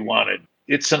that we wanted,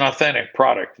 it's an authentic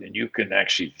product, and you can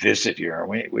actually visit here.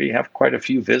 We have quite a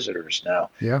few visitors now.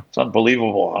 Yeah. It's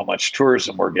unbelievable how much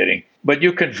tourism we're getting. But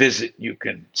you can visit, you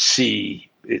can see.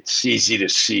 It's easy to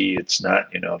see. It's not,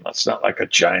 it's not like a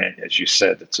giant, as you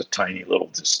said, it's a tiny little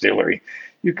distillery.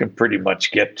 You can pretty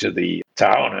much get to the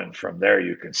town, and from there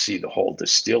you can see the whole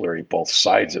distillery, both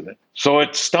sides of it. So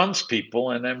it stuns people.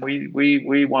 And then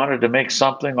we wanted to make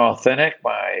something authentic.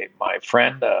 My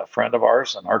friend, a friend of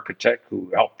ours, an architect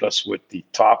who helped us with the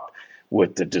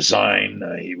design.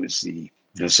 He was the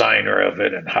designer of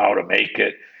it and how to make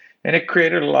it. And it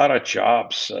created a lot of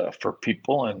jobs for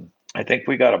people. And I think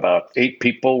we got about 8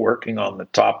 people working on the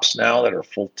tops now that are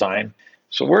full time.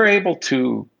 So we're able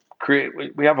to create.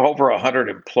 We have over 100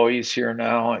 employees here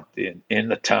now in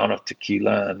the town of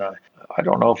Tequila, and I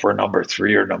don't know if we're number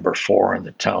 3 or number 4 in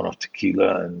the town of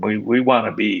Tequila. And we want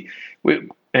to be.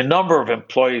 A number of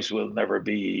employees will never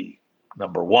be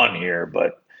number 1 here,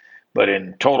 but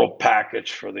in total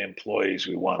package for the employees,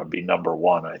 we want to be number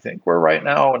 1. I think we're right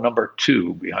now number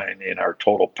 2 behind in our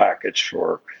total package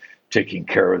for taking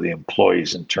care of the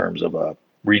employees in terms of a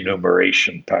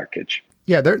remuneration package.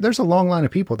 Yeah, there's a long line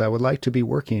of people that would like to be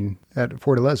working at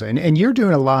Fortaleza. And you're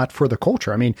doing a lot for the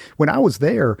culture. I mean, when I was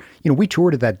there, we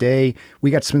toured it that day.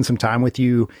 We got to spend some time with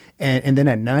you. And then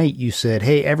at night you said,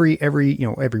 hey, every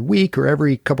week or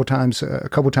every couple times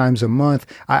a month,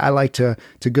 I like to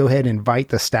go ahead and invite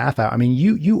the staff out. I mean,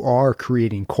 you are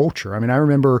creating culture. I mean, I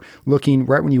remember looking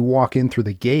right when you walk in through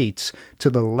the gates to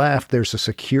the left, there's a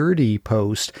security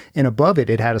post, and above it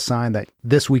had a sign that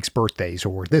this week's birthdays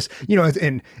or this,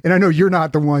 and I know you're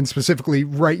not the one specifically,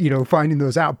 right, finding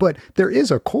those out, but there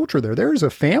is a culture there. There is a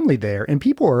family there, and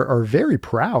people are very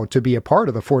proud to be a part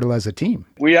of the Fortaleza team.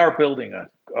 We are building a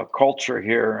culture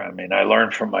here. I mean, I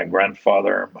learned from my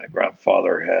grandfather. My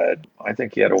grandfather I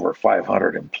think he had over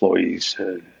 500 employees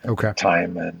at the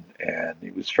time, and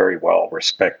he was very well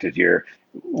respected here.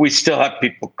 We still have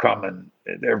people come, and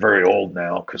they're very old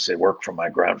now because they work for my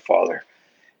grandfather,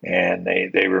 and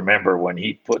they remember when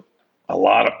he put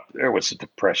there was a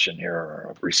depression here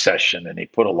or a recession, and he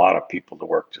put a lot of people to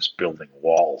work just building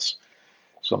walls.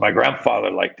 So my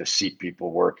grandfather liked to see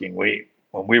people working.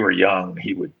 When we were young,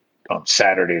 he would on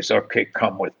Saturdays, okay,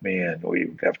 come with me, and we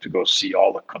would have to go see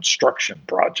all the construction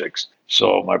projects.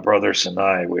 So my brothers and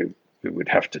I, we would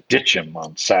have to ditch him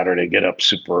on Saturday, get up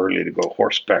super early to go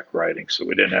horseback riding, so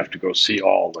we didn't have to go see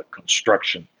all the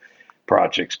construction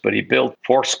projects. But he built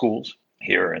 4 schools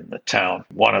here in the town.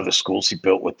 One of the schools he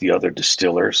built with the other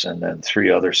distillers, and then 3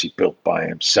 others he built by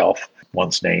himself.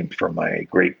 One's named for my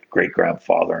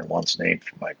great-great-grandfather, and one's named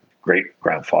for my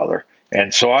great-grandfather.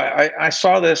 And so I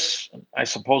saw this. I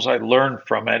suppose I learned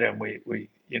from it, and we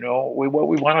what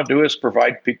we want to do is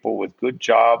provide people with good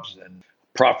jobs and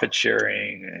profit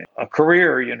sharing, and a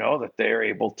career, that they're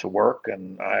able to work.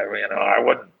 And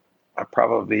I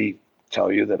probably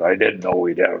tell you that I didn't know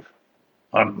we'd have,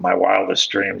 on my wildest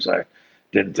dreams, I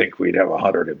didn't think we'd have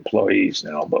 100 employees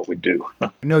now, but we do.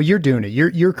 No, you're doing it.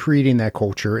 You're creating that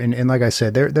culture. And like I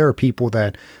said, there are people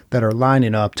that are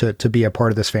lining up to be a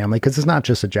part of this family, because it's not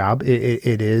just a job.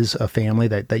 It is a family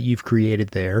that you've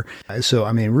created there. So,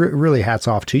 I mean, really hats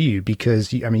off to you,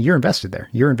 because you're invested there.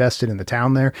 You're invested in the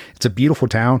town there. It's a beautiful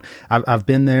town. I've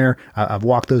been there. I've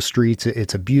walked those streets.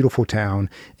 It's a beautiful town.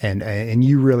 And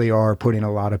you really are putting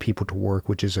a lot of people to work,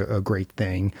 which is a great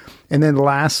thing. And then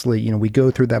lastly, we go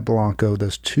through that Blanco,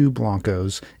 those 2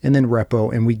 Blancos, and then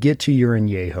Repo, and we get to your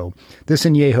Añejo. This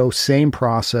Añejo, same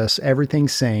process, everything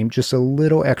same, just a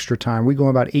little extra time. We go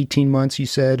about 18 months, you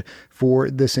said,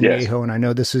 for this Añejo, yes. And I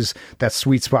know this is that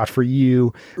sweet spot for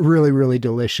you. Really, really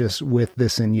delicious with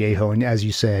this Añejo. And as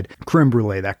you said, creme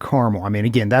brulee, that caramel. I mean,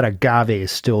 again, that agave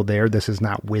is still there. This is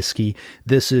not whiskey.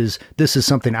 This is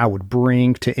something I would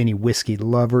bring to any whiskey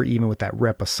lover, even with that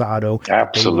reposado.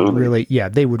 Absolutely.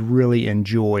 They would really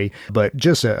enjoy, but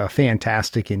just a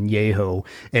fantastic Añejo.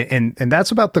 And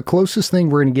that's about the closest thing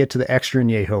we're going to get to the extra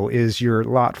Añejo is your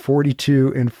lot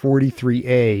 42 and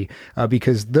 43A,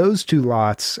 because those 2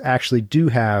 lots actually do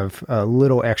have a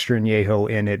little extra Añejo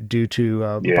in it due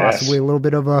to possibly a little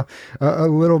bit of a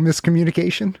little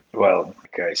miscommunication. Well,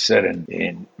 like I said,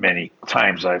 in many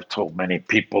times I've told many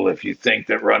people, if you think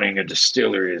that running a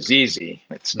distillery is easy,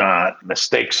 it's not.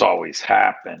 Mistakes always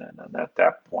happen. And at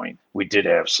that point, we did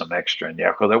have some extra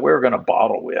Añejo that we were going to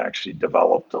bottle. We actually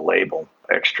developed a label,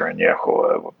 extra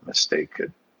Añejo. A mistake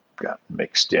had got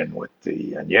mixed in with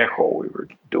the Añejo. We were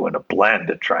doing a blend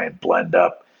to try and blend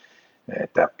up.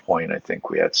 At that point, I think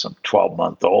we had some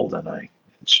 12-month-old, and I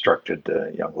instructed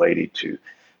the young lady to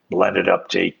blend it up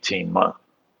to 18 month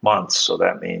months. So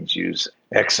that means use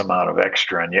X amount of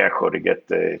extra añejo to get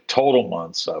the total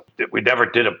months up. We never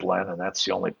did a blend, and that's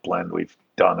the only blend we've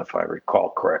done, if I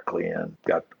recall correctly, and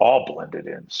got all blended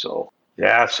in. So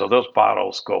yeah, so those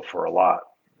bottles go for a lot.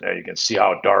 There you can see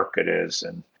how dark it is,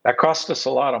 and that cost us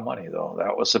a lot of money, though.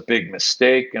 That was a big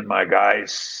mistake. And my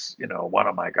guys, one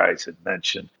of my guys had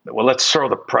mentioned, well, let's throw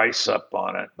the price up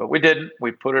on it. But we didn't.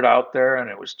 We put it out there, and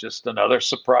it was just another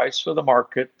surprise for the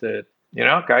market that,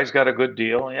 guys got a good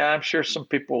deal. Yeah, I'm sure some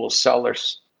people will sell their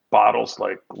bottles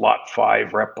like Lot 5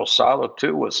 Reposado,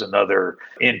 too, was another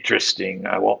interesting.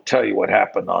 I won't tell you what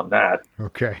happened on that.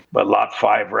 Okay. But Lot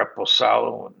 5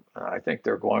 Reposado, I think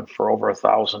they're going for over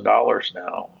 $1,000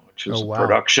 now. Which was a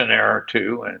production error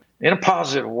too, and in a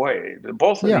positive way.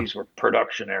 Both of these were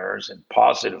production errors in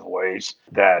positive ways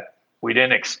that we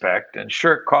didn't expect, and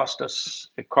sure, it cost us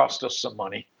some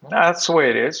money. That's the way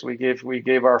it is. We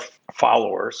gave our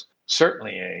followers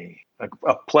certainly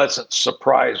a pleasant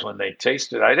surprise when they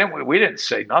tasted it. We didn't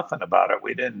say nothing about it.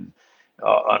 We didn't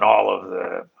on all of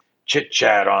the chit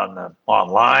chat on the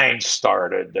online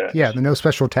started. The no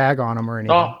special tag on them or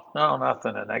anything. No,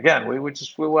 nothing. And again, we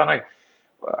want to.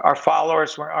 Our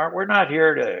followers, we're not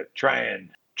here to try and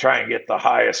get the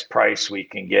highest price we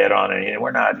can get on it.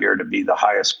 We're not here to be the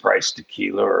highest price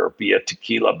tequila or be a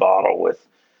tequila bottle with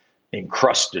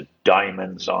encrusted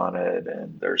diamonds on it.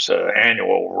 And there's an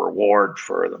annual reward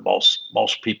for the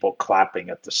most people clapping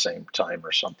at the same time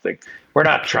or something. We're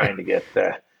not trying to get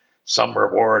some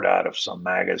reward out of some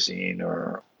magazine,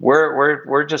 or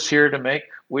we're just here to make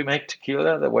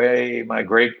tequila the way my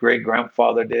great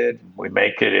grandfather did. We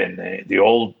make it in the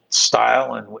old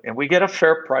style, and we get a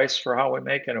fair price for how we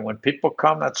make it. And when people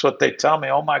come, that's what they tell me.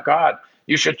 Oh my God,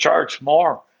 you should charge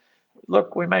more.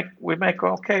 Look, we make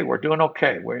okay. We're doing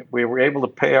okay. We were able to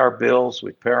pay our bills.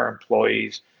 We pay our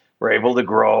employees. We're able to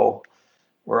grow.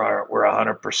 We're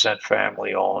 100%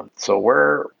 family owned. So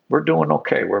we're doing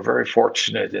okay. We're very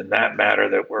fortunate in that matter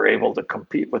that we're able to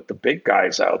compete with the big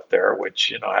guys out there,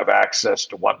 which, have access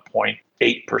to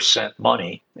 1.8%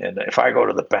 money. And if I go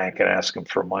to the bank and ask them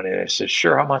for money, they say,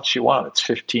 sure, how much you want? It's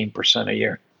 15% a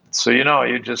year. So,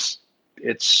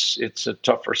 it's a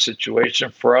tougher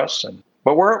situation for us,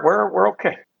 but we're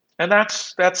okay. And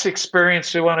that's the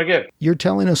experience we want to give. You're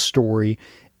telling a story,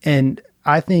 and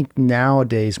I think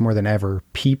nowadays more than ever,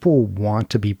 people want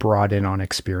to be brought in on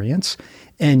experience.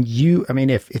 And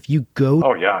if you go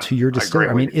to your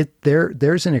distillery,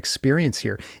 there's an experience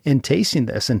here in tasting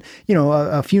this. And,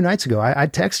 a few nights ago, I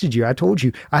texted you, I told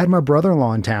you I had my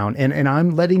brother-in-law in town, and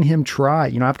I'm letting him try,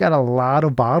 I've got a lot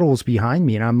of bottles behind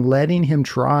me, and I'm letting him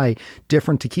try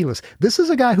different tequilas. This is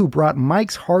a guy who brought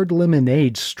Mike's Hard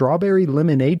Lemonade, strawberry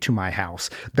lemonade to my house.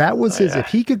 That was his, if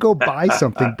he could go buy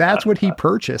something, that's what he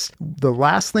purchased. The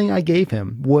last thing I gave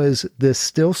him was this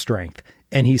still strength.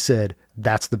 And he said,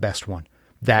 that's the best one.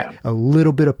 A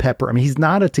little bit of pepper. He's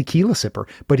not a tequila sipper,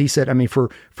 but he said,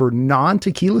 for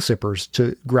non-tequila sippers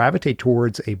to gravitate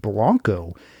towards a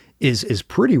Blanco is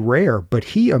pretty rare, but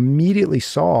he immediately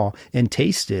saw and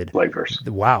tasted flavors.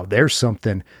 Wow, there's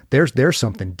something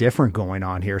different going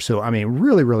on here. So,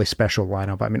 really, really special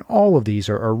lineup. All of these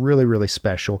are really, really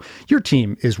special. Your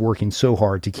team is working so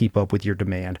hard to keep up with your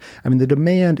demand. The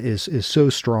demand is so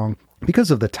strong.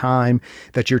 Because of the time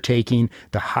that you're taking,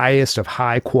 the highest of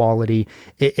high quality,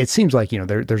 it seems like,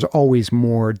 there's always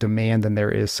more demand than there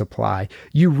is supply.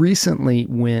 You recently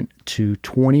went to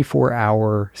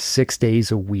 24-hour, 6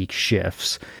 days a week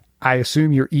shifts. I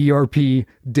assume your ERP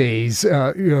days,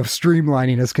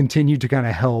 streamlining has continued to kind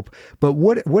of help. But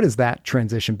what has that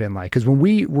transition been like? Because when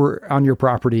we were on your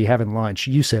property having lunch,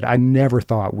 you said, I never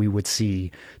thought we would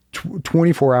see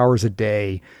 24 hours a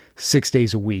day, 6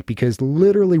 days a week, because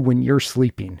literally when you're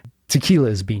sleeping, tequila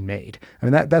is being made.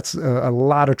 That's a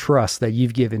lot of trust that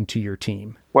you've given to your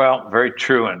team. Well, very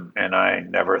true. And I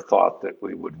never thought that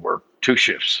we would work 2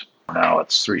 shifts. Now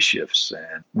it's 3 shifts,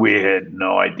 and we had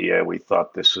no idea. We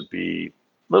thought this would be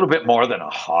a little bit more than a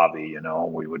hobby.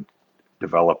 We would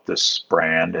develop this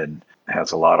brand, and it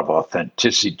has a lot of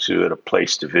authenticity to it, a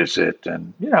place to visit,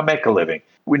 and, make a living.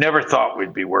 We never thought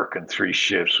we'd be working 3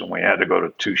 shifts. When we had to go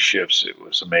to 2 shifts, it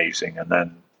was amazing.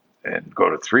 And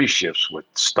go to 3 shifts with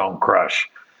Stone Crush.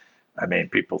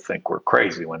 People think we're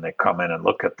crazy when they come in and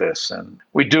look at this. And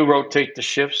we do rotate the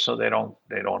shifts so they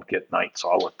don't get nights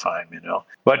all the time,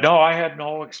 But no, I had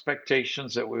no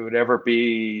expectations that we would ever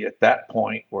be at that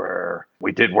point where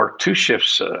we did work 2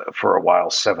 shifts for a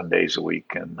while, 7 days a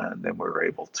week. And then we were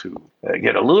able to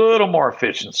get a little more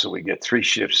efficient. So we get 3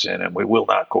 shifts in, and we will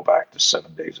not go back to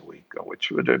 7 days a week,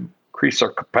 which would increase our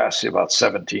capacity about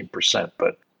 17%.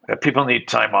 But people need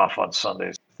time off on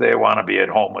Sundays. They want to be at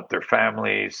home with their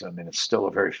families. I mean, it's still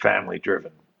a very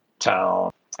family-driven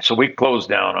town. So we close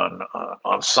down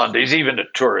on Sundays, even to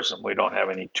tourism. We don't have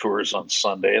any tours on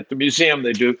Sunday. At the museum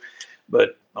they do,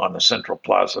 but on the Central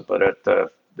Plaza. But at the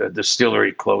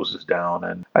distillery closes down,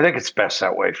 and I think it's best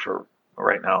that way for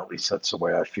right now. At least that's the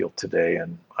way I feel today,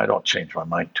 and I don't change my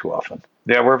mind too often.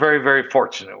 Yeah, we're very, very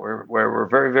fortunate. We're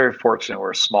very, very fortunate.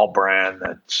 We're a small brand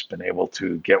that's been able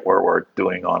to get where we're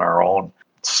doing on our own,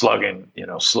 slugging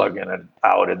it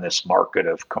out in this market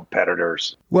of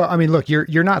competitors. Well, I mean, look,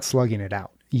 you're not slugging it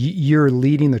out. You're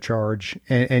leading the charge,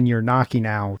 and you're knocking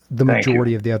out the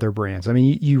majority of the other brands. I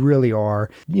mean, you really are,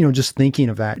 just thinking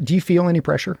of that. Do you feel any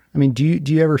pressure? I mean, do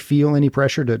you ever feel any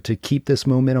pressure to keep this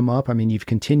momentum up? I mean, you've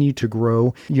continued to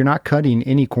grow. You're not cutting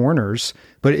any corners,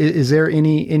 but is there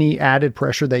any added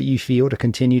pressure that you feel to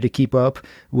continue to keep up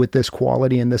with this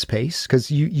quality and this pace?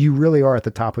 Because you really are at the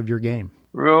top of your game.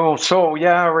 So,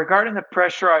 yeah, regarding the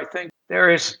pressure, I think there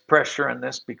is pressure in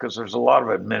this because there's a lot of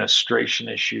administration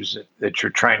issues that you're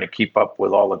trying to keep up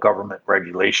with all the government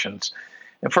regulations.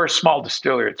 And for a small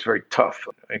distillery, it's very tough.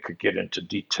 I could get into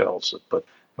details, but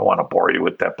I don't want to bore you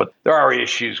with that. But there are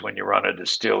issues when you run a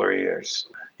distillery. There's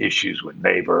issues with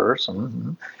neighbors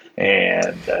and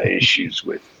issues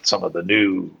with some of the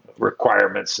new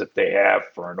requirements that they have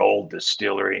for an old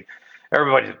distillery.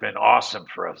 Everybody's been awesome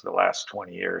for us the last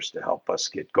 20 years to help us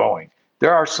get going.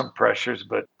 There are some pressures,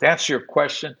 but to answer your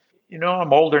question,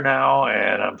 I'm older now,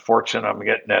 and I'm fortunate I'm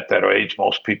getting at that age.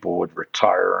 Most people would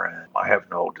retire, and I have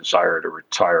no desire to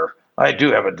retire. I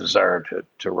do have a desire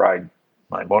to ride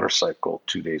my motorcycle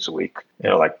 2 days a week,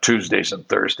 like Tuesdays and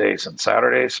Thursdays and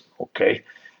Saturdays. Okay,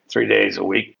 3 days a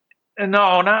week. And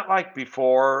no, not like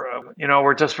before.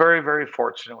 We're just very, very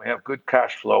fortunate. We have good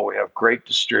cash flow. We have great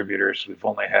distributors. We've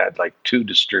only had like 2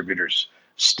 distributors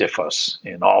stiff us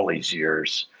in all these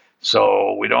years.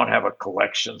 So we don't have a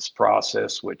collections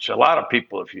process, which a lot of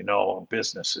people, if you know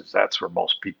businesses, that's where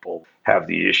most people have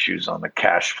the issues on the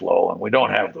cash flow. And we don't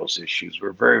have those issues.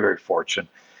 We're very, very fortunate.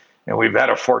 And we've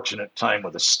had a fortunate time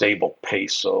with a stable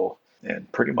peso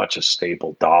and pretty much a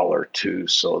stable dollar too,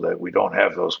 so that we don't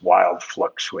have those wild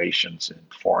fluctuations in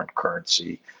foreign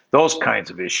currency, those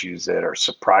kinds of issues that are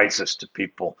surprises to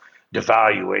people,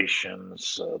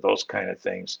 devaluations, those kind of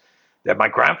things that my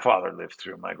grandfather lived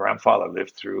through. My grandfather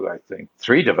lived through, I think,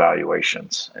 3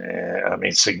 devaluations.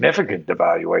 Significant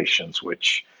devaluations,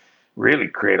 which really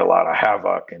create a lot of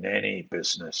havoc in any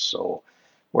business. So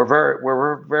we're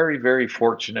very, very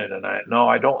fortunate. And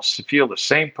I don't feel the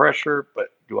same pressure,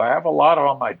 but do I have a lot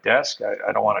on my desk?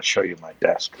 I don't want to show you my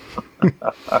desk.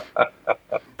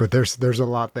 But there's a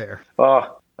lot there.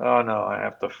 Oh no, I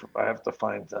have to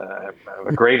find. I have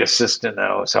a great assistant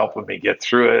now who's helping me get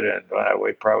through it, and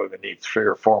we probably need 3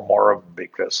 or 4 more of them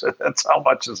because that's how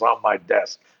much is on my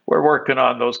desk. We're working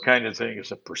on those kind of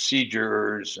things,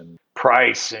 procedures and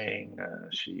pricing.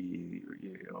 She,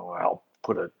 helped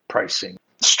put a pricing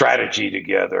strategy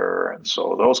together, and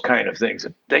so those kind of things,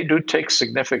 they do take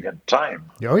significant time.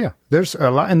 Oh yeah, there's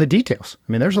a lot in the details.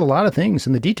 I mean, there's a lot of things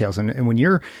in the details, and when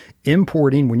you're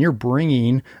importing, when you're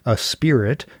bringing a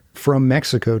spirit from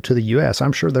Mexico to the U.S.,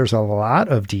 I'm sure there's a lot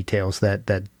of details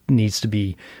that needs to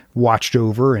be watched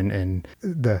over and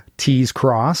the T's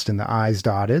crossed and the I's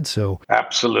dotted. So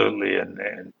absolutely,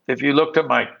 and if you looked at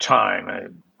my time,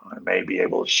 I may be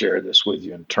able to share this with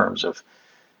you in terms of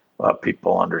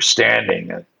people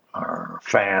understanding it, our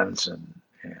fans and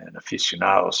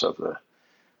aficionados of the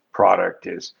product,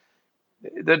 is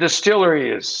the distillery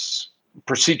is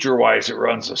procedure-wise, it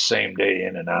runs the same day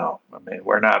in and out. I mean,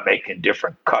 we're not making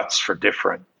different cuts for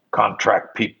different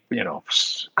contract people,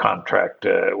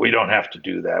 we don't have to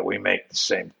do that. We make the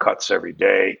same cuts every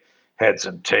day. Heads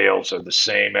and tails are the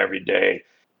same every day.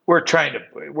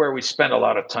 Where we spend a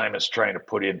lot of time is trying to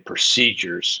put in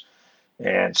procedures,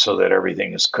 and so that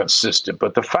everything is consistent.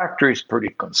 But the factory is pretty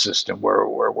consistent. Where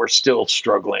we're still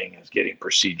struggling is getting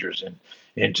procedures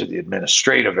into the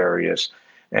administrative areas,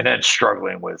 and then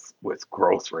struggling with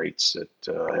growth rates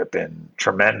that have been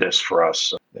tremendous for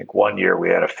us. I think one year we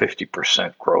had a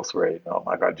 50% growth rate. Oh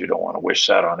my God, you don't want to wish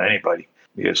that on anybody,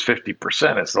 because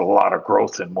 50% is a lot of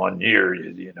growth in 1 year.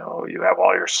 You have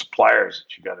all your suppliers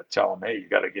that you got to tell them, hey, you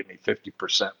got to give me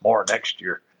 50% more next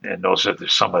year. And those are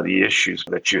some of the issues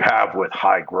that you have with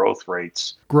high growth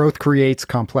rates. Growth creates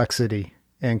complexity,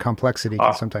 and complexity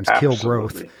can sometimes kill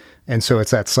growth. And so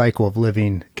it's that cycle of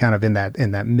living kind of in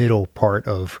that middle part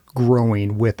of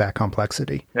growing with that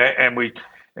complexity. And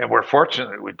we're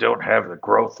fortunate we don't have the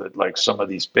growth that like some of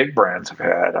these big brands have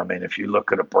had. I mean, if you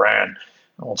look at a brand,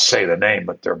 I won't say the name,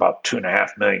 but they're about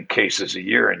 2.5 million cases a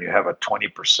year, and you have a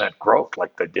 20% growth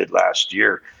like they did last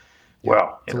year.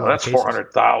 Well, It's a lot of that's cases.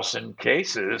 400,000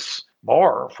 cases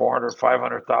more, 400,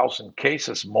 500,000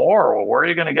 cases more. Well, where are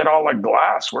you going to get all that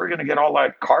glass? Where are you going to get all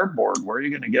that cardboard? Where are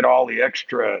you going to get all the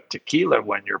extra tequila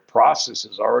when your process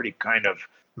is already kind of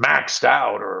maxed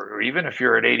out? Or even if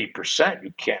you're at 80%,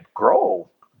 you can't grow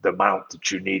the amount that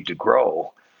you need to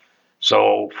grow.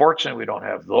 So fortunately, we don't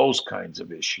have those kinds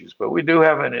of issues, but we do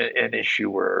have an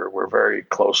issue where we're very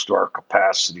close to our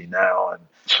capacity now. And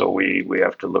so we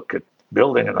have to look at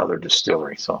building another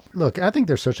distillery. So look, I think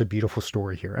there's such a beautiful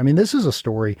story here. I mean, this is a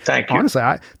story. Thank you. Honestly,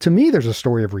 to me, there's a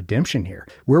story of redemption here,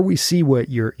 where we see what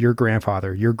your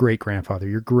grandfather, your great grandfather,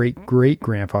 your great great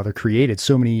grandfather created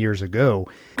so many years ago.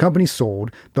 Company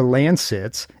sold, the land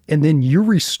sits, and then you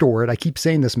restore it. I keep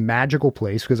saying this magical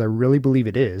place because I really believe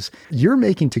it is. You're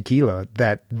making tequila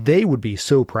that they would be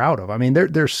so proud of. I mean,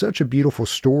 there's such a beautiful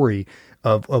story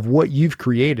of what you've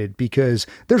created, because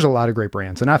there's a lot of great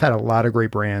brands, and I've had a lot of great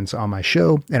brands on my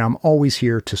show, and I'm always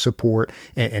here to support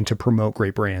and to promote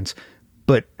great brands.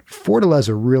 But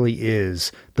Fortaleza really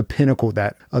is the pinnacle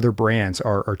that other brands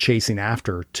are chasing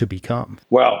after to become.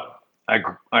 Well, I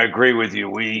agree with you.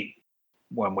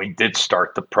 When we did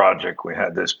start the project, we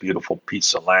had this beautiful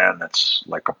piece of land that's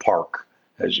like a park,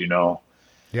 as you know.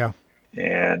 Yeah.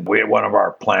 And one of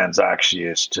our plans actually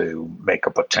is to make a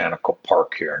botanical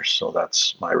park here. So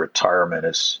that's my retirement,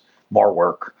 is more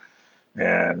work.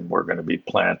 And we're going to be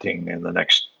planting in the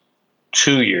next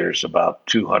 2 years about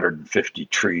 250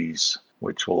 trees,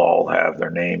 which will all have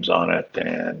their names on it,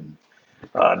 and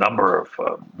a number of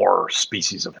more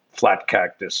species of flat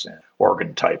cactus and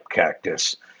organ type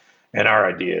cactus. And our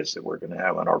idea is that we're going to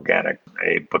have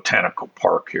a botanical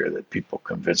park here that people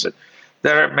can visit.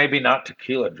 They're maybe not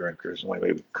tequila drinkers, and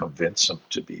maybe convince them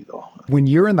to be, though. When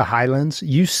you're in the highlands,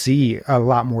 you see a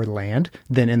lot more land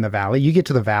than in the valley. You get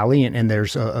to the valley and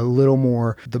there's a little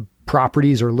more, the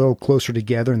properties are a little closer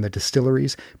together in the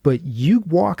distilleries, but you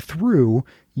walk through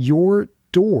your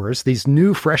doors, these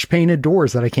new fresh painted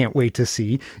doors that I can't wait to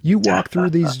see. You walk through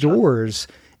these doors,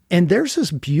 and there's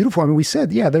this beautiful, I mean, we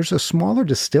said, yeah, there's a smaller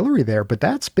distillery there, but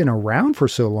that's been around for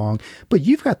so long. But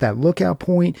you've got that lookout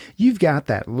point, you've got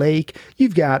that lake,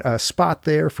 you've got a spot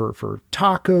there for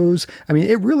tacos. I mean,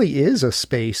 it really is a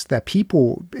space that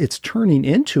it's turning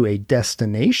into a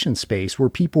destination space where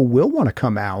people will want to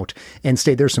come out and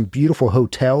stay. There's some beautiful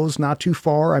hotels not too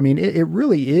far. I mean, it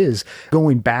really is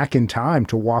going back in time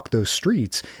to walk those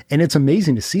streets. And it's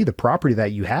amazing to see the property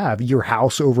that you have, your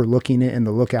house overlooking it and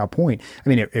the lookout point. I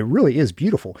mean, it really is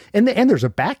beautiful. And there's a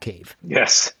bat cave.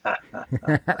 Yes,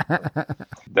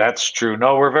 that's true.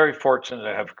 No, we're very fortunate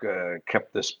to have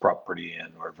kept this property,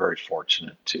 and we're very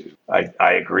fortunate to.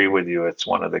 I agree with you. It's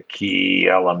one of the key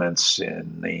elements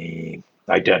in the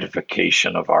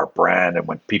identification of our brand. And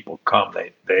when people come,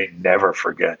 they never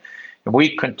forget. And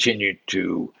we continue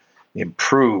to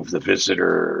improve the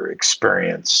visitor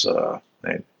experience.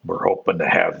 And we're hoping to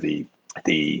have the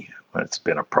it's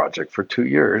been a project for 2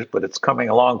 years, but it's coming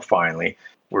along finally.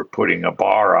 We're putting a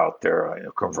bar out there,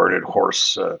 a converted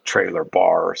horse trailer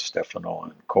bar. Stefano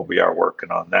and Kobe are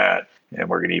working on that. And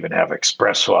we're going to even have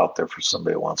espresso out there for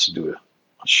somebody who wants to do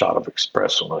a shot of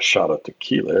espresso and a shot of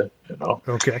tequila,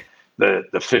 Okay.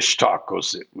 The fish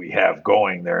tacos that we have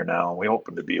going there now, we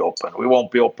hope to be open. We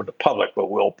won't be open to public,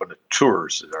 but we'll open to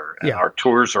tours. And our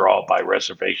tours are all by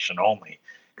reservation only,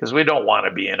 because we don't want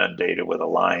to be inundated with a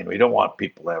line. We don't want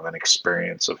people to have an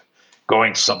experience of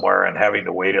going somewhere and having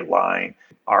to wait in line.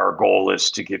 Our goal is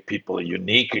to give people a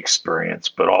unique experience,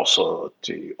 but also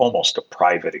to almost a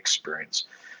private experience.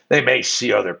 They may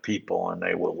see other people, and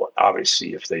they will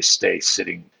obviously, if they stay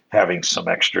sitting, having some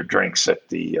extra drinks at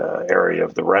the area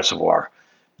of the reservoir,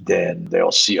 then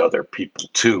they'll see other people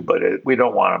too. But we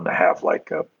don't want them to have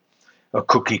like a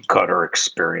cookie cutter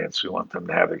experience. We want them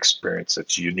to have an experience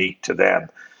that's unique to them,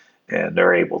 and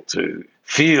they're able to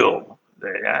feel.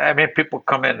 I mean, people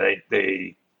come in,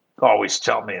 they always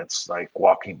tell me it's like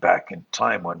walking back in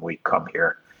time when we come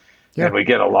here. Yeah. And we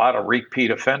get a lot of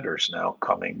repeat offenders now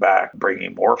coming back,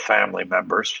 bringing more family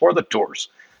members for the tours.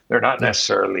 They're not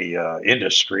necessarily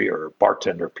industry or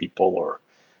bartender people or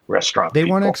restaurant people. They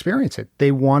want to experience it.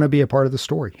 They want to be a part of the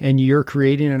story. And you're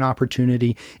creating an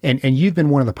opportunity. And you've been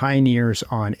one of the pioneers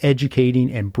on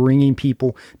educating and bringing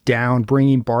people down,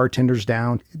 bringing bartenders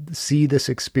down, see this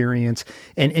experience.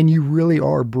 And you really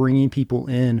are bringing people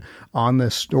in on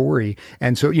this story.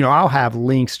 And so, I'll have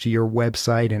links to your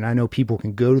website, and I know people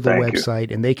can go to the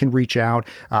website and they can reach out.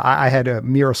 I had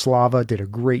Miroslava did a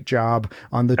great job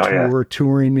on the tour,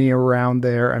 touring me around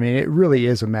there. I mean, it really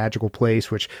is a magical place,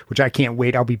 which I can't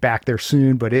wait. I'll be back there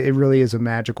soon, but it really is a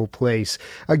magical place.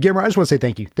 Guillermo, I just want to say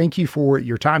thank you. Thank you for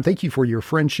your time. Thank you for your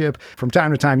friendship. From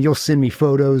time to time, you'll send me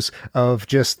photos of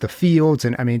just the fields.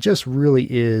 And I mean, it just really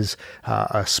is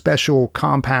a special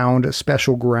compound,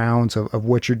 special grounds of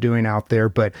what you're doing out there.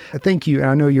 But thank you. And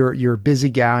I know you're a busy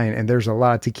guy and there's a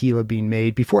lot of tequila being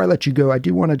made. Before I let you go, I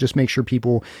do want to just make sure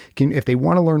people can, if they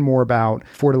want to learn more about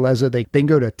Fortaleza, they can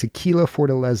go to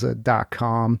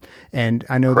tequilafortaleza.com. And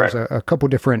I know there's a couple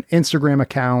different Instagram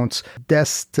accounts.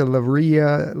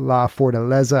 Destilería La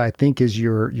Fortaleza, I think, is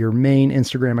your main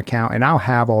Instagram account. And I'll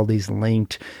have all these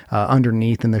linked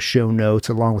underneath in the show notes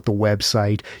along with the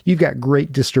website. You've got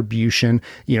great distribution.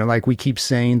 You know, like we keep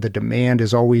saying, the demand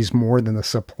is always more than the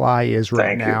supply is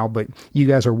right now, but you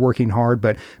guys are working hard.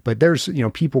 But there's, you know,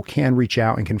 people can reach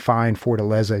out and can find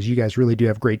Fortaleza, as you guys really do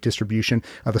have great distribution.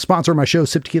 The sponsor of my show,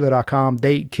 siptequila.com,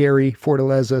 they carry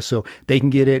Fortaleza, so they can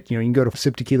get it. You know, you can go to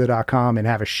siptequila.com and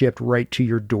have it shipped right to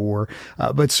your door.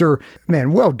 But sir,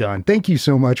 man, well done. Thank you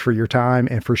so much for your time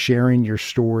and for sharing your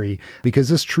story, because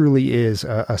this truly is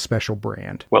a special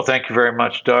brand. Well, thank you very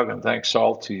much, Doug, and thanks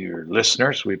all to your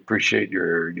listeners. We appreciate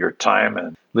your time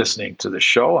and listening to the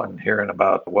show and hearing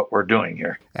about what we're doing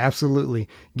here. Absolutely.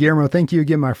 Guillermo, thank you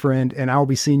again, my friend, and I'll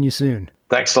be seeing you soon.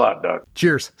 Thanks a lot, Doug.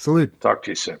 Cheers. Salud. Talk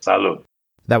to you soon. Salud.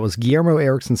 That was Guillermo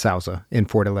Erickson Sauza in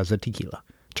Fortaleza Tequila.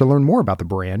 To learn more about the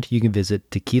brand, you can visit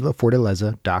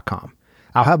tequilafortaleza.com.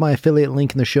 I'll have my affiliate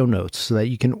link in the show notes so that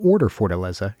you can order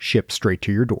Fortaleza shipped straight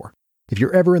to your door. If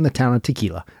you're ever in the town of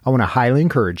Tequila, I want to highly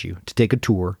encourage you to take a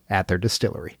tour at their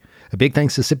distillery. A big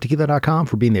thanks to siptequila.com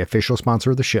for being the official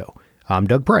sponsor of the show. I'm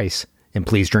Doug Price, and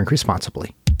please drink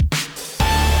responsibly.